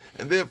this.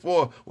 And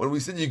therefore, when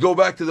we said you go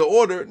back to the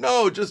order,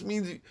 no, it just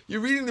means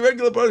you're reading the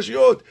regular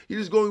parashot. You're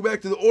just going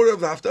back to the order of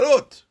the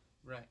haftarot.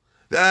 Right.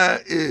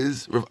 That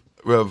is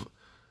Rav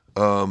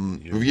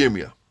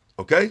Yirmiyah.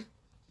 Okay?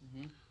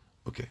 Mm-hmm.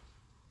 Okay.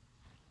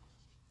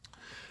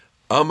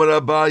 Amar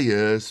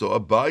Abaya, so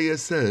Abaya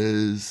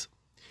says,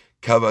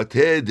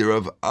 Kavate de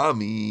Rav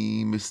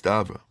Ami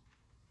mistavra.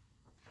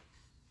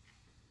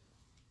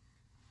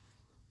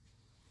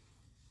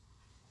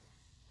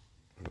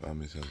 Rav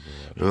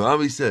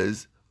Ami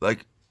says,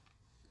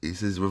 he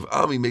says, Rav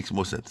Ami makes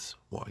more sense.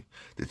 Why?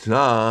 The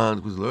Tanan,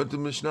 because learned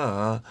in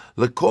Mishnah,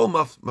 lekol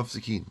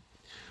mafsikin.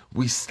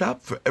 We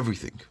stop for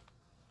everything.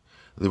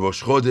 The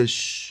Rosh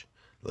Chodesh,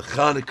 the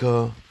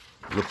Chanukah,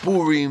 the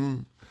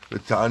Purim, the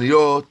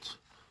Ta'aniyot,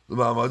 the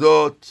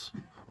Ma'amadot,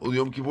 or the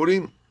Yom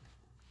Kippurim.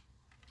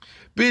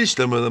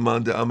 Bishlam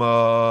Elaman de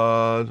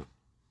Amar.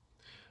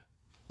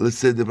 Let's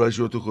say the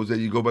Parashiyot,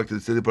 you go back to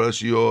the Seder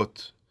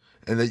Parashiyot,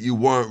 and that you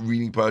weren't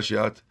reading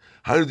Parashat.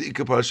 How did the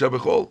Ikka Parashah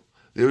Bechol?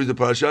 There is a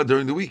Parashah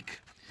during the week.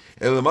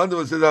 Elaman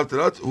de Seder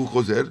Haftarat, Hu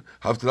Choser,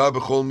 Haftarah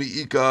Bechol Mi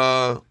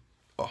Ikka.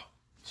 Oh,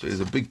 so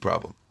there's a big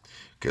problem.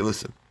 Okay,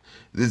 listen.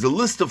 There's a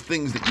list of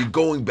things that you're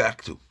going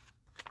back to.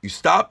 You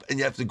stop and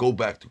you have to go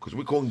back to, because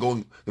we're calling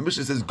going. The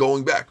Mishnah says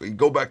going back. You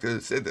go back to the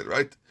Seder,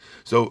 right?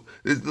 So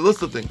there's the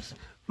list of things: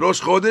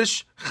 Rosh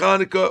Chodesh,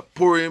 Chanukah,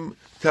 Purim,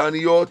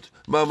 Ta'aniyot,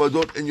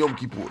 Ma'amadot, and Yom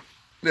Kippur.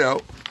 Now,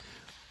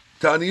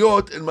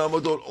 Ta'aniyot and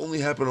Ma'amadot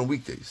only happen on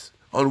weekdays.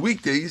 On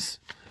weekdays,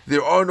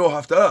 there are no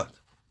haftarah.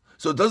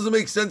 So it doesn't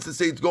make sense to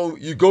say it's going.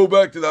 You go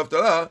back to the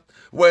haftarah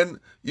when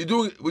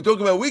we're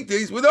talking about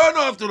weekdays where there are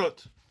no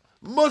haftarot.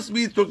 Must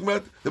be talking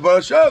about the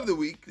parashah of the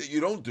week that you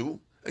don't do,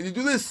 and you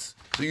do this.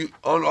 So you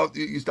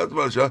start the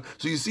parashah.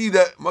 So you see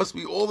that must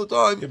be all the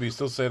time. Yeah, but you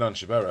still say it on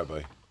Shabbat,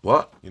 Rabbi.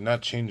 What? You're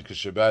not changing because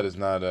Shabbat is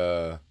not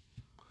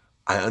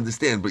I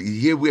understand, but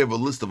here we have a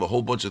list of a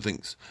whole bunch of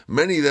things.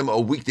 Many of them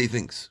are weekday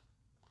things,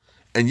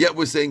 and yet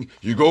we're saying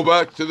you go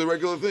back to the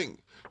regular thing.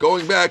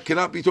 Going back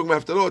cannot be talking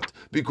about haftarot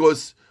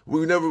because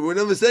we're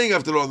never saying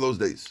haftarot on those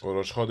days. Well,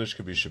 Rosh Chodesh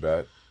could be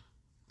Shabbat.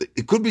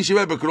 It could be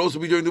Shabbat, but it could also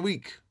be during the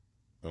week.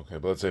 Okay,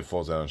 but let's say it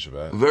falls out on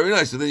Shabbat. Very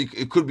nice. So then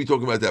it could be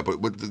talking about that,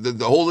 but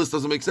the whole list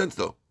doesn't make sense,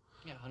 though.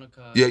 Yeah,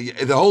 Hanukkah.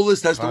 Yeah, the whole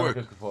list has to work.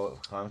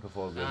 Hanukkah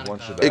falls in one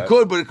Hanukkah. Shabbat. It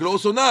could, but it could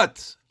also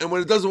not. And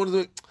when it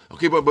doesn't,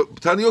 okay, but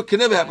Taniyot can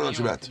never happen on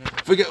Shabbat.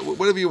 Forget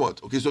whatever you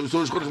want. Okay, so Rosh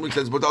Chodesh makes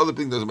sense, but the other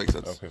thing doesn't make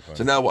sense. Okay, fine.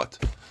 So now what?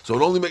 So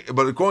it only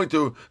but according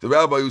to the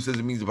rabbi who says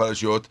it means the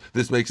parashiyot,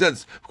 this makes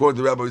sense. According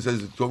to the rabbi who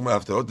says it's talking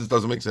about haftarot, this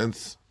doesn't make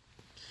sense.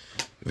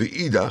 The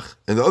idach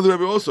and the other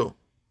rabbi also.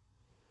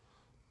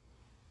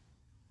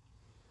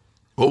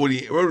 What would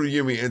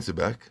Yirmi answer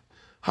back?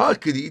 Ha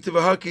kedita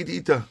v'ha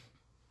kedita.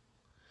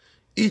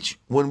 Each,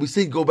 when we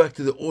say go back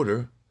to the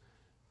order,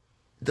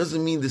 it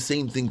doesn't mean the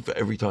same thing for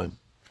every time.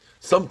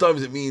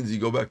 Sometimes it means you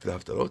go back to the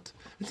haftarot,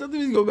 and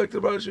sometimes you go back to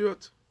the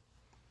parashiyot.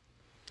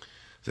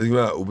 Says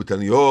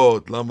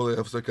Ubetaniyot, lama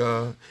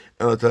le'afsaka,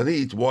 and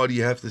Tanit, why do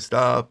you have to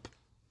stop?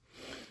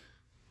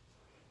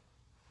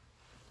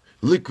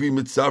 Likri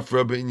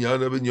mitzafra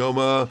b'inyana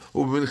b'inyoma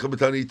u'b'mincha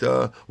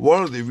b'tanita. Why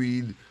don't they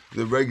read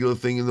the regular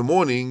thing in the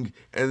morning,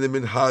 and then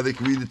mincha they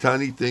can read the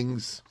tani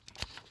things?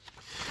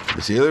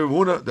 It's a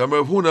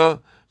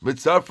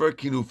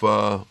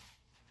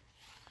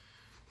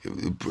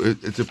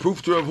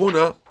proof to Rav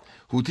Huna,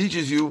 who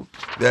teaches you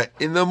that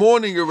in the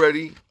morning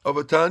already of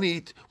a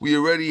tanit, we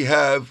already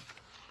have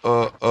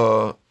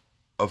a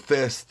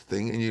fast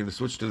thing, and you're going to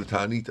switch to the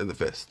tanit and the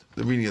fast,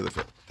 the reading of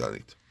the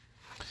tanit.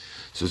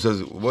 So it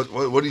says, what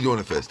do you do on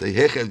a fast? What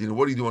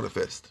do you do on a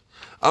fast?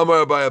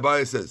 Amar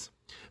Abaya says,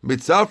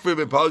 Mitzafre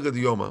bepalgad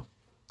yoma.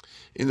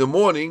 In the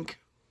morning,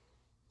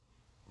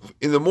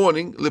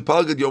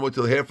 lepalgad yoma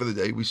till half of the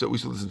day. We still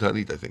listen to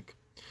Tanit, I think.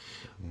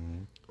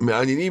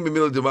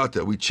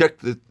 We check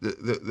the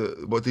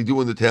what they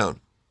do in the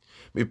town.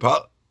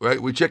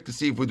 Right? We check to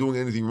see if we're doing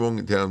anything wrong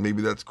in town.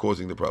 Maybe that's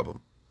causing the problem.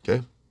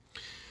 Okay?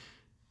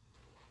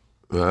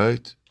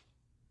 Right?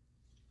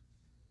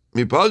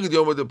 From the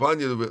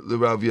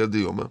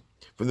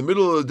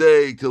middle of the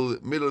day till the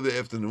middle of the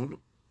afternoon,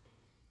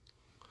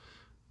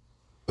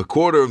 a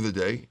quarter of the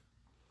day,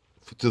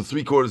 till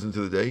 3/4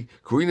 into the day,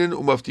 Kurinan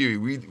umaftiri,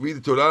 read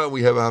the Torah and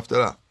we have a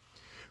haftarah.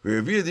 We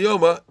revere the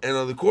Yoma, and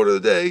on the quarter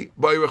of the day,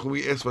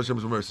 we ask for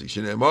Hashem's mercy.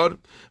 Shneimar,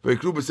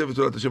 ve'ikru b'sefer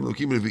Torah Hashem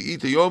Elokim,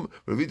 revi'it Yom,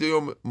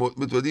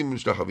 mitvadim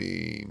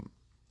mishtachavim.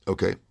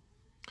 Okay.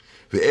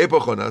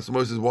 Ve'epachonas, the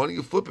Gemara says, why don't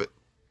you flip it?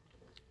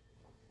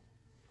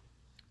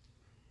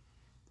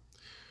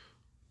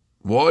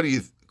 Why do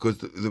you? Because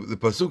the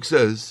pasuk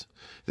says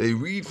they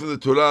read from the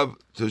Torah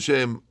to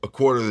Hashem a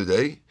quarter of the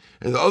day,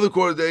 and the other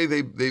quarter of the day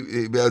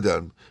they bow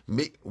down.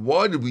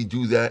 Why did we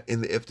do that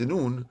in the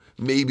afternoon?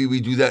 Maybe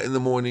we do that in the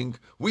morning.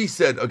 We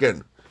said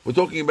again, We're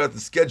talking about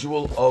the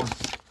schedule of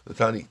the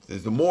Tanit.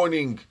 There's the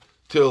morning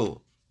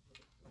till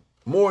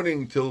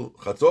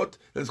Chatzot,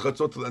 and it's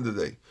Chatzot till the end of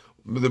the day.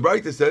 The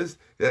Braita says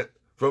that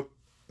from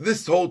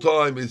this whole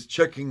time is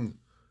checking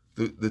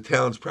the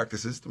town's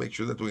practices to make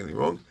sure they're not doing anything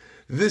wrong.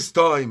 This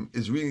time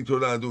is reading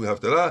Torah and doing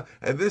Haftarah,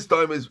 and this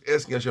time is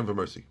asking Hashem for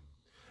mercy.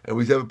 And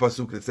we have a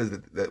pasuk that says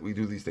that we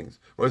do these things.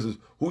 Right? Says,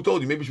 who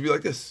told you? Maybe it should be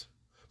like this.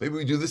 Maybe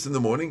we do this in the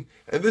morning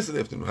and this in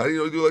the afternoon. How do you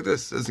know we do like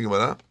this? Says the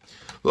Gemara.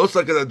 Looks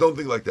like I don't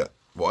think like that.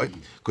 Why?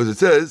 Because it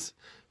says,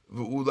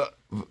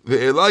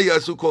 "Ve'elai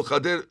yasu kol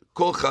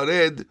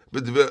chared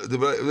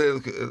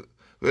b'dvrei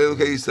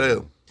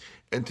Yisrael."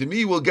 And to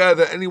me will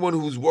gather anyone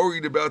who's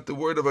worried about the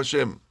word of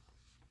Hashem.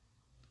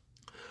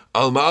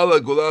 Al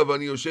ma'ala gola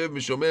v'ani yoshev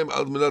mishomem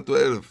al menat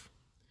erev.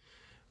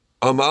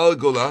 Al ma'ala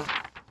gola,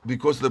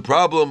 because of the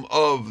problem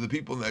of the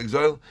people in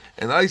exile,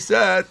 and I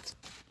sat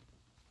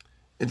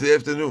into the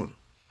afternoon.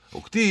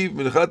 Uktiv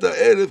minchata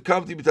erev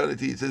kamti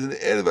b'taniti. It says in the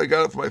erev I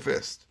got up for my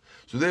fast.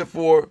 So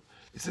therefore,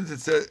 since it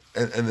says,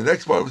 and the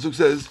next part of the pasuk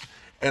says,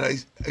 and I,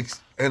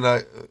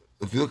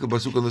 if you look at the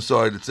pasuk on the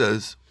side, it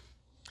says,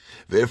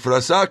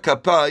 ve'efrasa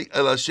kapai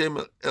el Hashem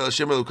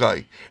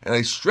Elokai, and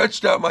I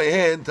stretched out my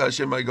hand to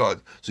Hashem my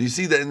God. So you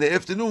see that in the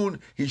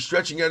afternoon he's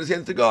stretching out his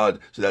hand to God.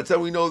 So that's how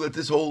we know that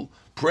this whole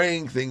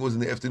praying thing was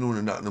in the afternoon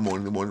and not in the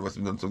morning. The morning must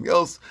have been done something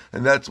else,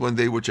 and that's when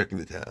they were checking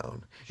the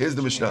town. Here's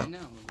the Mishnah.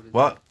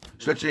 What?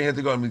 Stretching your hand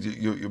to God means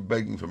you're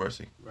begging for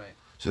mercy. Right.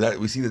 So that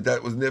we see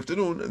that was in the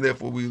afternoon, and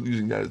therefore we're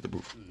using that as the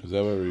proof. Is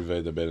that why we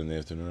read the bed in the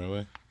afternoon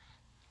away?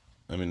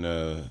 I mean,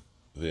 the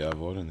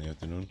avod in the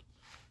afternoon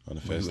on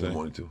the fast In day. the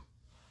morning too.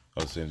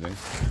 Oh, same thing.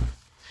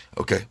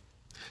 Okay,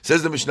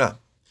 says the Mishnah.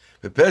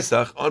 On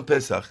Pesach,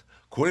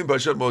 Korim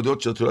Parashat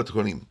Moadot Shel Torah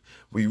Korim.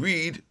 We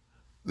read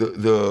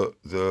the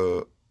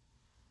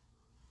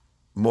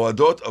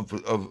Moadot of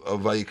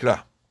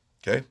Vayikra.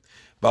 Okay,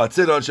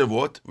 Ba'atzir on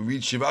Shavuot, we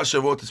read Shiva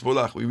Shavuot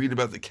Esfolach. We read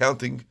about the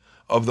counting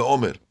of the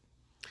Omer.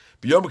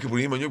 B'Yom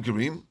Kippurim, on Yom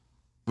Kippurim,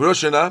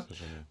 Rosh Hashanah,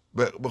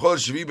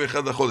 B'Chodesh Shvi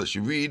B'Echad HaChodesh.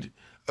 You read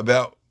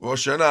about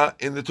Rosh Hashanah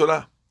in the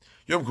Torah.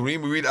 Yom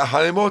Kippurim, we read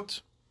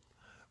Aharimot.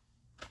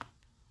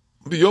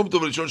 B'Yom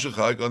Tov Rishon Shel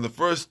Chag, on the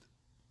first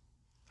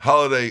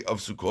holiday of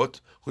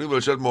Sukkot, we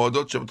read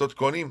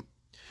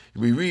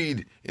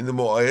in the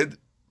Moed,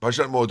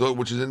 Parashat Moadot,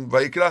 which is in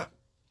Vayikra.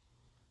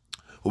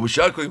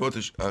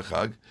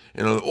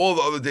 And on all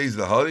the other days of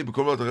the holiday,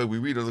 we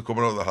read on the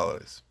Korbanot of the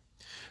holidays.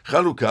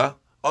 Chanukah,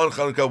 on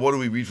Chanukah, what do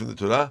we read from the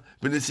Torah?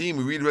 B'Nesim,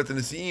 we read about the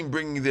Nesim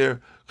bringing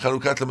their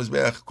Chanukat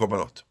LaMizbeach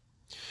Korbanot.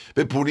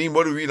 B'Purim,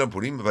 what do we read on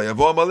Purim?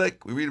 Vayavo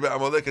Amalek, we read about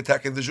Amalek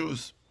attacking the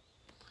Jews.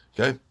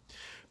 Okay?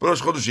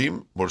 B'Rosh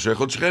Chodeshim, Rosh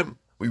Chodeshchem,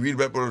 we read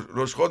about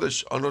Rosh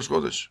Chodesh on Rosh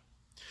Chodesh.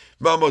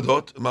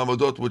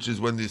 Ma'amodot, which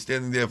is when they're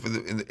standing there for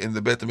in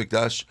the Beit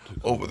HaMikdash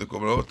over the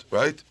Korbanot,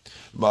 right?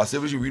 Ma'aseh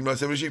Rishim, read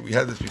Ma'aseh Rishim, we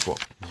had this before.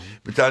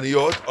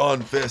 B'Taniyot,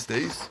 on fast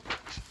days,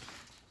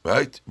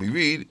 right? We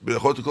read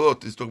Berachot HaKolot,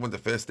 this is talking about the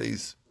fast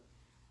days.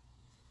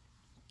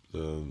 The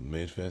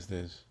main fast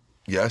days?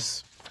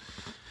 Yes.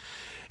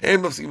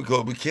 And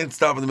we can't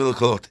stop in the middle of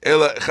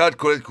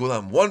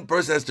Kolot. One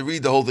person has to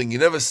read the whole thing. You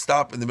never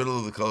stop in the middle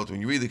of the Kolot. When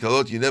you read the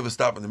Kolot, you never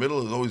stop in the middle.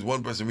 There's always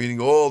one person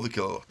reading all the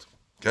Kolot.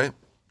 Okay?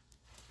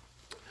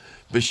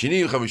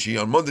 B'Shini Chamishi,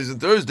 on Mondays and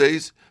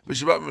Thursdays,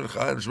 B'Shabbat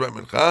Mincha and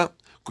Shabbat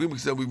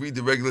Mincha, we read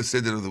the regular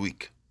Seder of the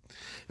week.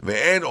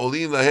 Ve'en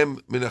olim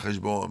lahem min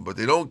ha'cheshbon, but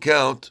they don't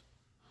count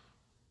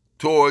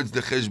towards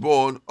the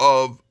cheshbon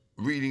of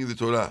reading the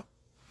Torah.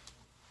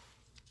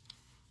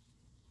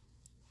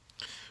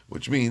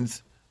 Which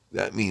means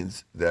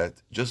that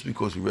just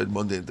because we read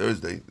Monday and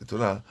Thursday, the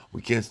Torah,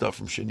 we can't start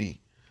from Shani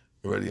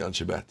already on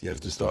Shabbat. You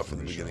have to start from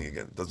the beginning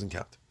again. It doesn't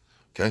count.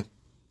 Okay?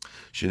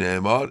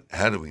 Shneimar,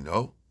 how do we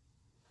know?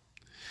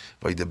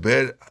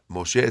 Vaydaber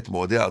Moshe et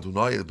Moadei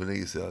Adonai el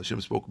Bnei Yisrael.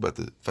 Hashem spoke about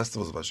the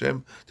festivals of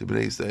Hashem to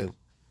Bnei Yisrael.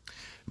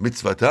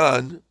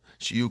 Mitzvatan,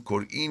 shiyu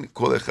kor'in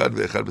kol echad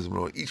ve'echad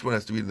b'zmano. Each one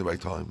has to read in the right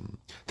time.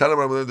 Tanam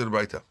Rambam in the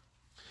Braita.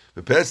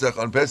 Pesach,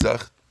 on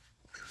Pesach,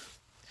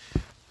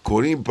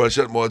 Korim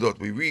Parashat Moadot.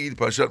 We read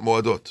Parashat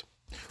Moadot.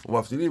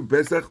 Umaftinim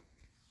Pesach,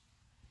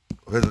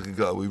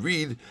 we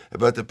read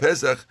about the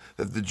Pesach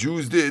that the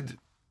Jews did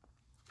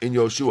in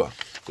Yoshua.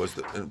 Because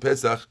in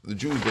Pesach, the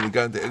Jews, when they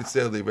got into Eretz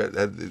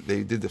Yisrael,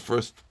 they did the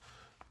first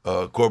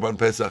Korban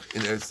Pesach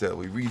in Eretz Yisrael.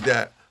 We read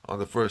that on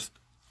the first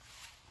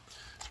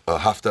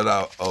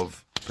Haftarah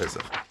of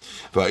Pesach.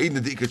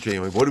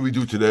 What do we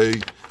do today?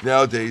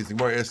 Nowadays, the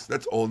Gemara asks,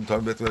 that's all the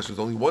time, that's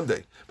only one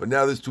day. But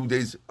now there's 2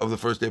 days of the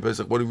first day of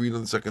Pesach. What do we read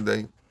on the second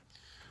day?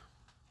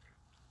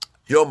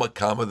 Yom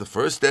HaKama, the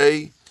first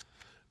day,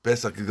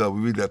 Pesach Gilgal.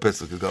 We read that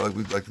Pesach Gilgal like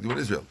we like to do in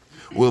Israel.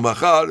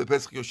 U'l-Machar, the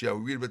Pesach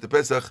Yoshiyahu. We read about the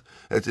Pesach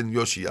that's in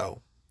Yoshiyahu.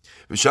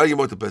 V'shar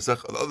Yemot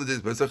Pesach, on the other days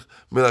of Pesach,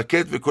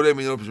 Melaket v'koreh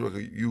min Yom Pesach.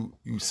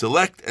 You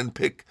select and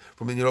pick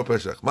from in Yom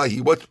Pesach.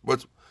 Mahi, what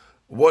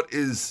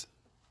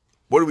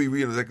do we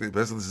read on the second day of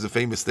Pesach? This is a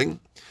famous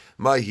thing.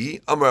 Mahi,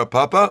 Amar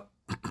Papa,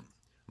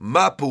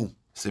 Mapu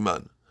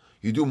Siman.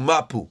 You do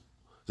Mapu.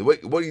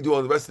 What do you do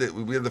on the rest of the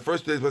day? We have the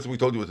first day of Pesach we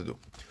told you what to do.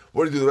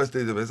 What do you do the rest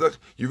of the days of Pesach?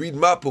 You read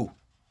Mapu.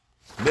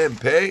 Mem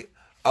Pei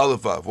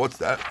Aleph Vav. What's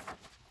that?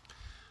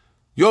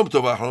 Yom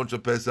Tov Acharon Shel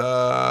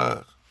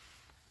Pesach.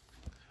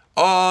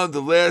 On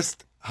the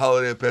last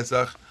holiday of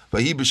Pesach,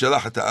 Vahi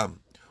b'shalach ha'am.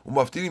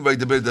 Umaftirim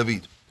vaydaber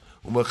David.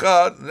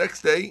 Umachad, the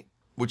next day,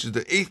 which is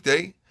the 8th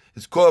day,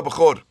 is Kol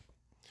HaBachor.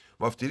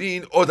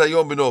 Maftirin od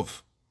hayom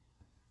benov.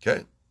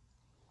 Okay?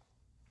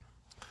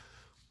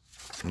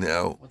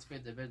 Now, What's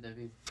Vaydaber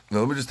David?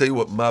 now let me just tell you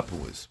what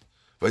Mapu is.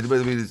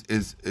 Vaydaber David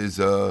is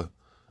the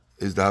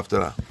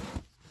Haftarah.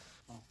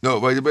 No,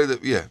 Vaydaber,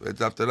 yeah, it's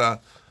Haftarah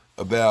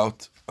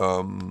about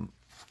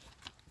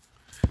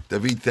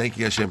David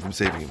thanking Hashem for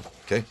saving him.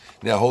 Okay?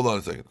 Now, hold on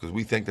a second, because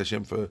we thanked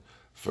Hashem for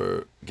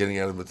getting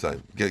out of the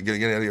time,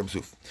 getting out of Yom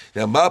Suf.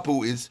 Now,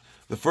 Mapu is,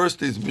 the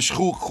first is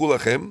Mishchu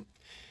Chulachem,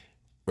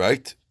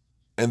 right?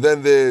 And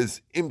then there's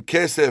Im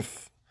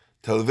Kesef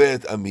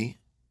Talvet Ami.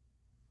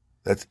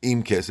 That's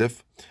Im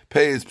Kesef.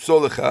 Pei is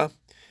Psolecha.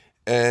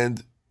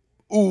 And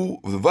U,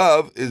 the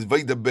Vav, is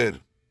Vaydaber.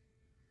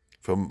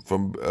 From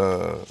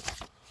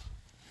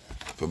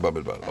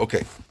Bamidbar. Okay.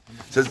 It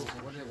says,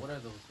 What are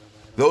those?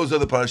 those are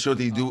the parashot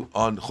that you do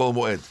on Chol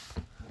Moed.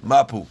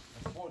 Mapu.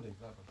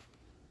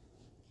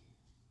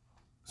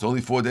 It's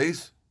only 4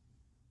 days?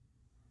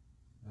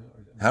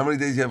 How many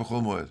days do you have a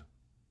Chol Moed?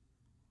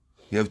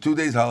 You have 2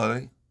 days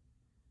holiday,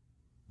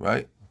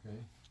 right? Okay.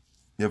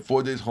 You have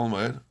 4 days Chol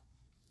Moed.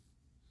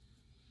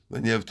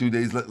 Then you have 2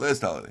 days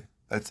last holiday.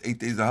 That's 8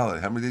 days of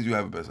holiday. How many days do you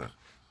have at Pesach?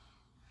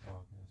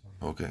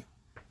 Okay.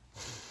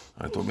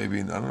 I thought maybe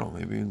in, I don't know,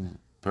 maybe in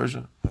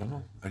Persia. I don't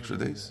know. Extra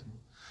days.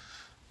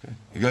 Okay.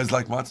 You guys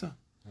like matzah?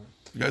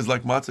 You guys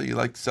like matzah? You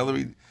like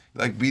celery? You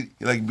like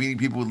beating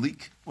people with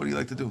leek? What do you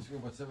like to do?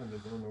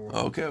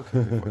 Okay.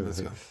 Fine,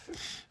 let's go.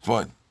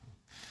 Fine.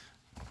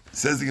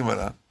 Says the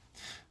Gemara.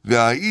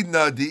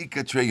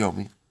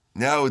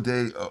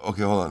 Nowadays,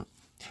 okay, hold on.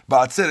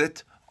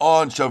 Ba'atzeret,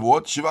 on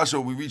Shavuot, Shiva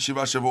Shavuot, we read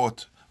Shiva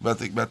Shavuot.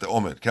 About the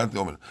Omer, count the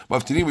Omer.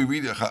 Maftinim, we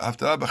read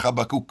Haftarah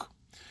b'Chabakuk.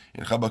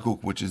 In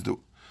Chabakuk, which is the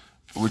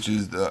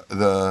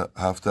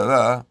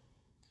Haftarah.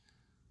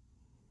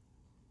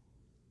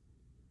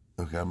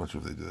 Okay, I'm not sure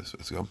if they do this.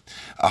 Let's go.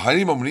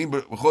 Acharim Omrim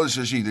b'Chodesh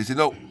Shlishi. They say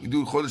no, we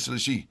do Chodesh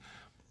Shlishi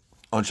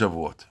on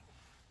Shavuot,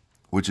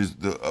 which is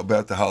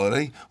about the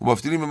holiday.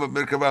 Umaftirim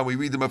Merkavah. We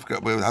read the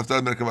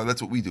Haftarah Merkavah.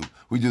 That's what we do.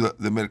 We do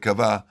the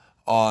Merkavah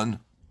on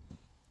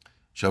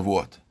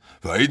Shavuot.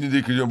 But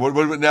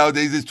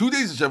nowadays there's 2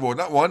 days of Shavuot,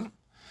 not one.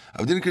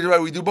 We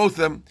do both of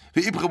them.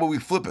 But we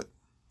flip it,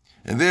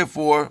 and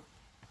therefore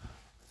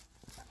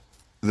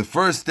the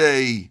first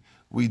day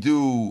we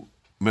do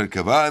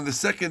Merkavah, and the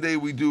second day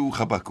we do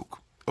Chabakuk.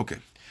 Okay.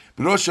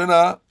 Rosh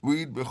Hashanah,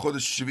 we read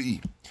Chodesh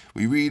Shvi'i.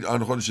 We read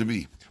on Chodesh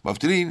Shvi'i.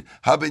 Maftirin,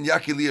 Haben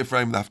Yaki Li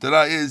Ephraim. The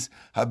Haftarah is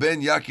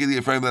Haben Yaki Li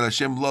Ephraim, that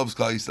Hashem loves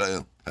Klal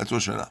Yisrael. That's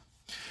Rosh Hashanah.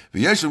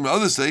 V'yeshim,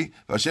 others say,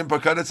 Hashem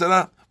Parkat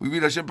Tzara. We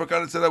read Hashem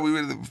Parkat Tzara. We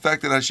read the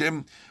fact that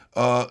Hashem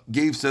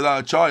gave Sarah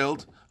a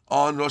child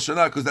on Rosh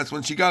Hashanah, because that's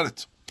when she got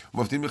it.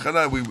 Maftirin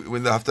Mechana,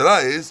 when the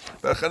Haftarah is,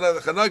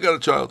 Chana got a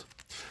child.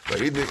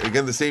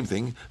 Again, the same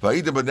thing.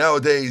 But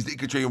nowadays, the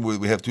Ikar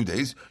we have 2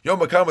 days. Yom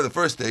HaKama, the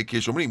first day,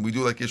 Keshomrim, we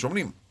do like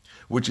Keshomrim,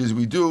 which is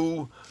we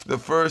do Hashem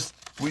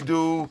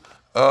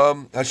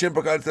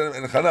Parkat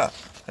and Chana.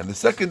 And the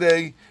second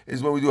day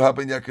is when we do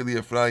Haben Yakeli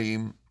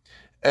Ephraim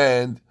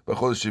and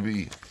B'Chodesh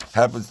Shvi'i.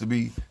 Happens to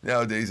be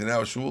nowadays in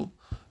our shul.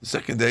 The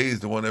second day is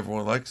the one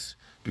everyone likes,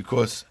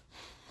 because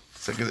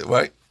second day,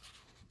 right?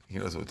 He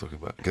knows what we're talking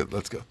about. Okay,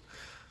 let's go.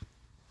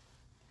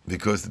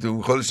 Because they're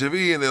doing Chodesh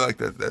Shvi'i and they like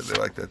that. They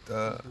like that.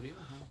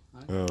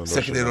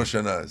 Second day Rosh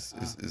Hashanah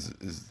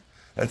is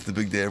that's the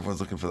big day. Everyone's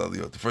looking for the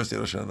Aliyot. The first day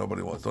Rosh Hashanah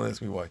nobody wants. Don't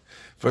ask me why.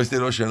 First day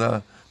Rosh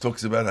Hashanah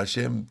talks about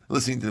Hashem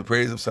listening to the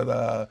praise of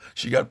Sarah.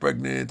 She got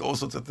pregnant. All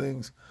sorts of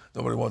things.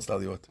 Nobody wants the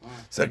Aliyot.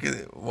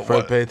 Second,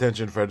 Fred, pay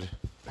attention, Fred.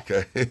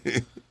 Okay.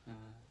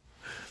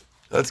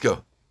 Let's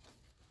go.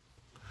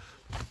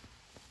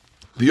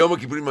 The Yom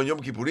Kippurim on Yom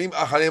Kippurim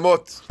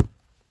Achalemot.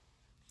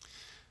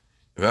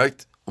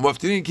 Right. Hashem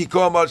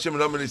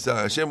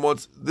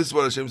wants, this is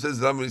what Hashem says,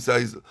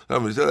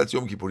 that's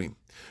Yom Kippurim.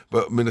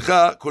 But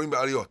Mincha, Korim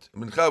Ba'aliyot.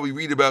 Mincha, we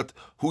read about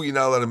who you're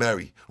not allowed to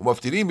marry.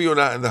 Umaftirim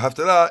b'Yonah, and the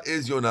Haftarah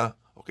is Yonah.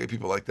 Okay,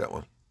 people like that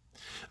one.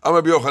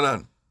 Amar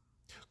b'Yochanan.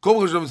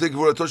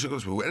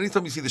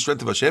 Anytime you see the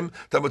strength of Hashem,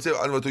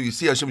 you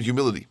see Hashem's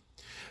humility.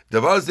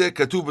 This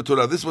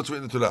is what's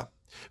written in the Torah.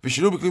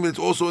 It's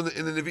also in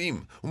the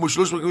Nevi'im. And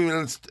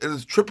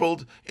it's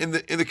tripled in the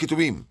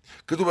Ketuvim.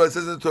 It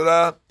says in the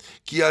Torah,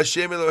 Ki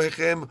Hashem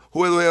Elohechem Hu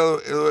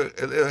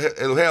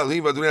Elohei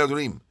Elohim V'Adonai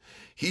Adonim.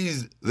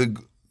 He's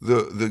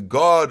the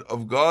God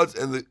of gods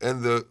and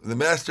the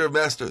Master of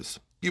masters.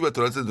 He does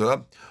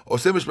the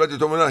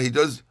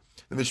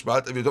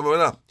Mishpat of Yotom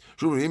V'Nah.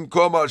 This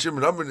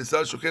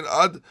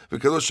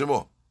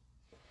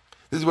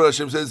is what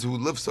Hashem says, who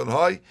lifts on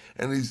high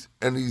and he's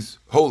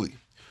holy.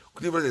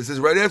 It says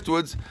right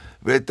afterwards,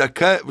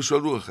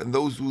 and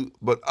those who,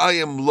 but I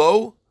am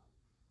low.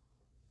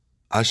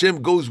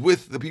 Hashem goes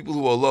with the people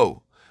who are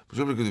low.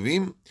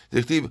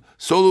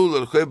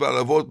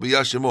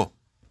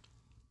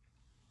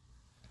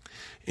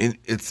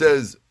 it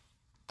says,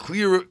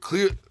 clear,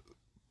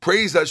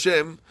 praise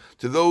Hashem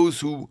to those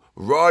who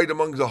ride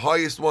among the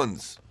highest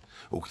ones.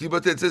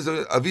 It says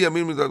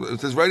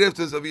right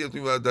after this,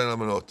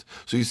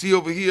 so you see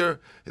over here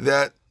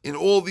that in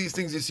all these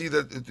things you see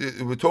that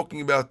we're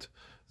talking about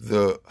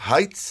the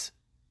heights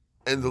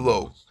and the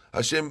low.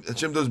 Hashem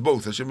does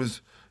both. Hashem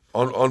is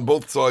on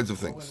both sides of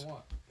things. Low in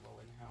what? Low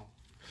in how?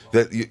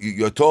 That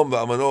Yatom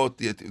v'amanot,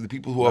 the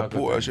people who are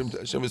poor,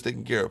 Hashem is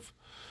taking care of,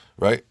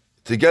 right?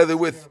 Together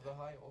with The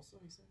high also,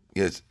 he said?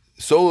 yes,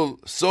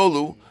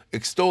 Solu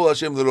extol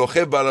Hashem the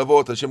Rochev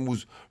Baravot. Hashem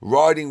was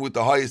riding with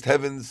the highest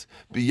heavens.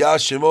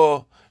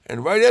 Biyashemo,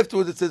 and right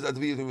afterwards it says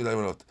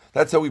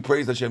that's how we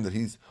praise Hashem, that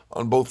He's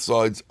on both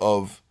sides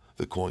of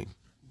the coin.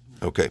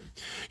 Okay,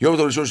 Yom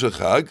Tov Rishon Shel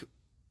Chag,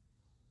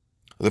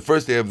 the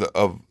first day of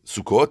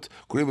Sukkot.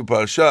 We read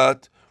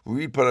Parashat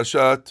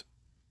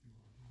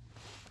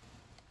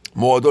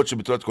Moadot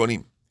Shebetrat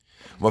Kohanim.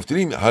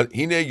 Maftirim,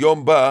 hine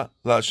yom ba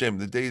la Hashem.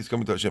 The day is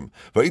coming to Hashem.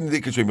 But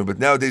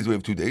nowadays we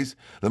have 2 days.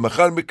 Next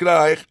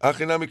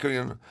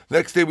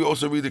day we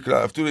also read the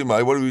Kra. What do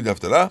we read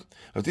after that?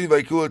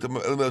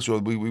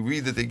 We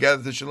read that they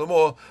gathered to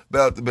Shlomo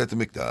about the Bet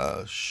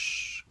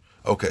HaMikdash.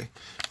 Okay,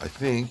 I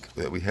think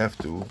that we have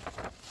to.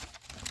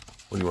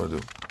 What do you want to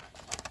do?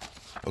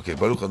 Okay,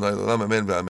 Baruch Adonai L'olam, amen.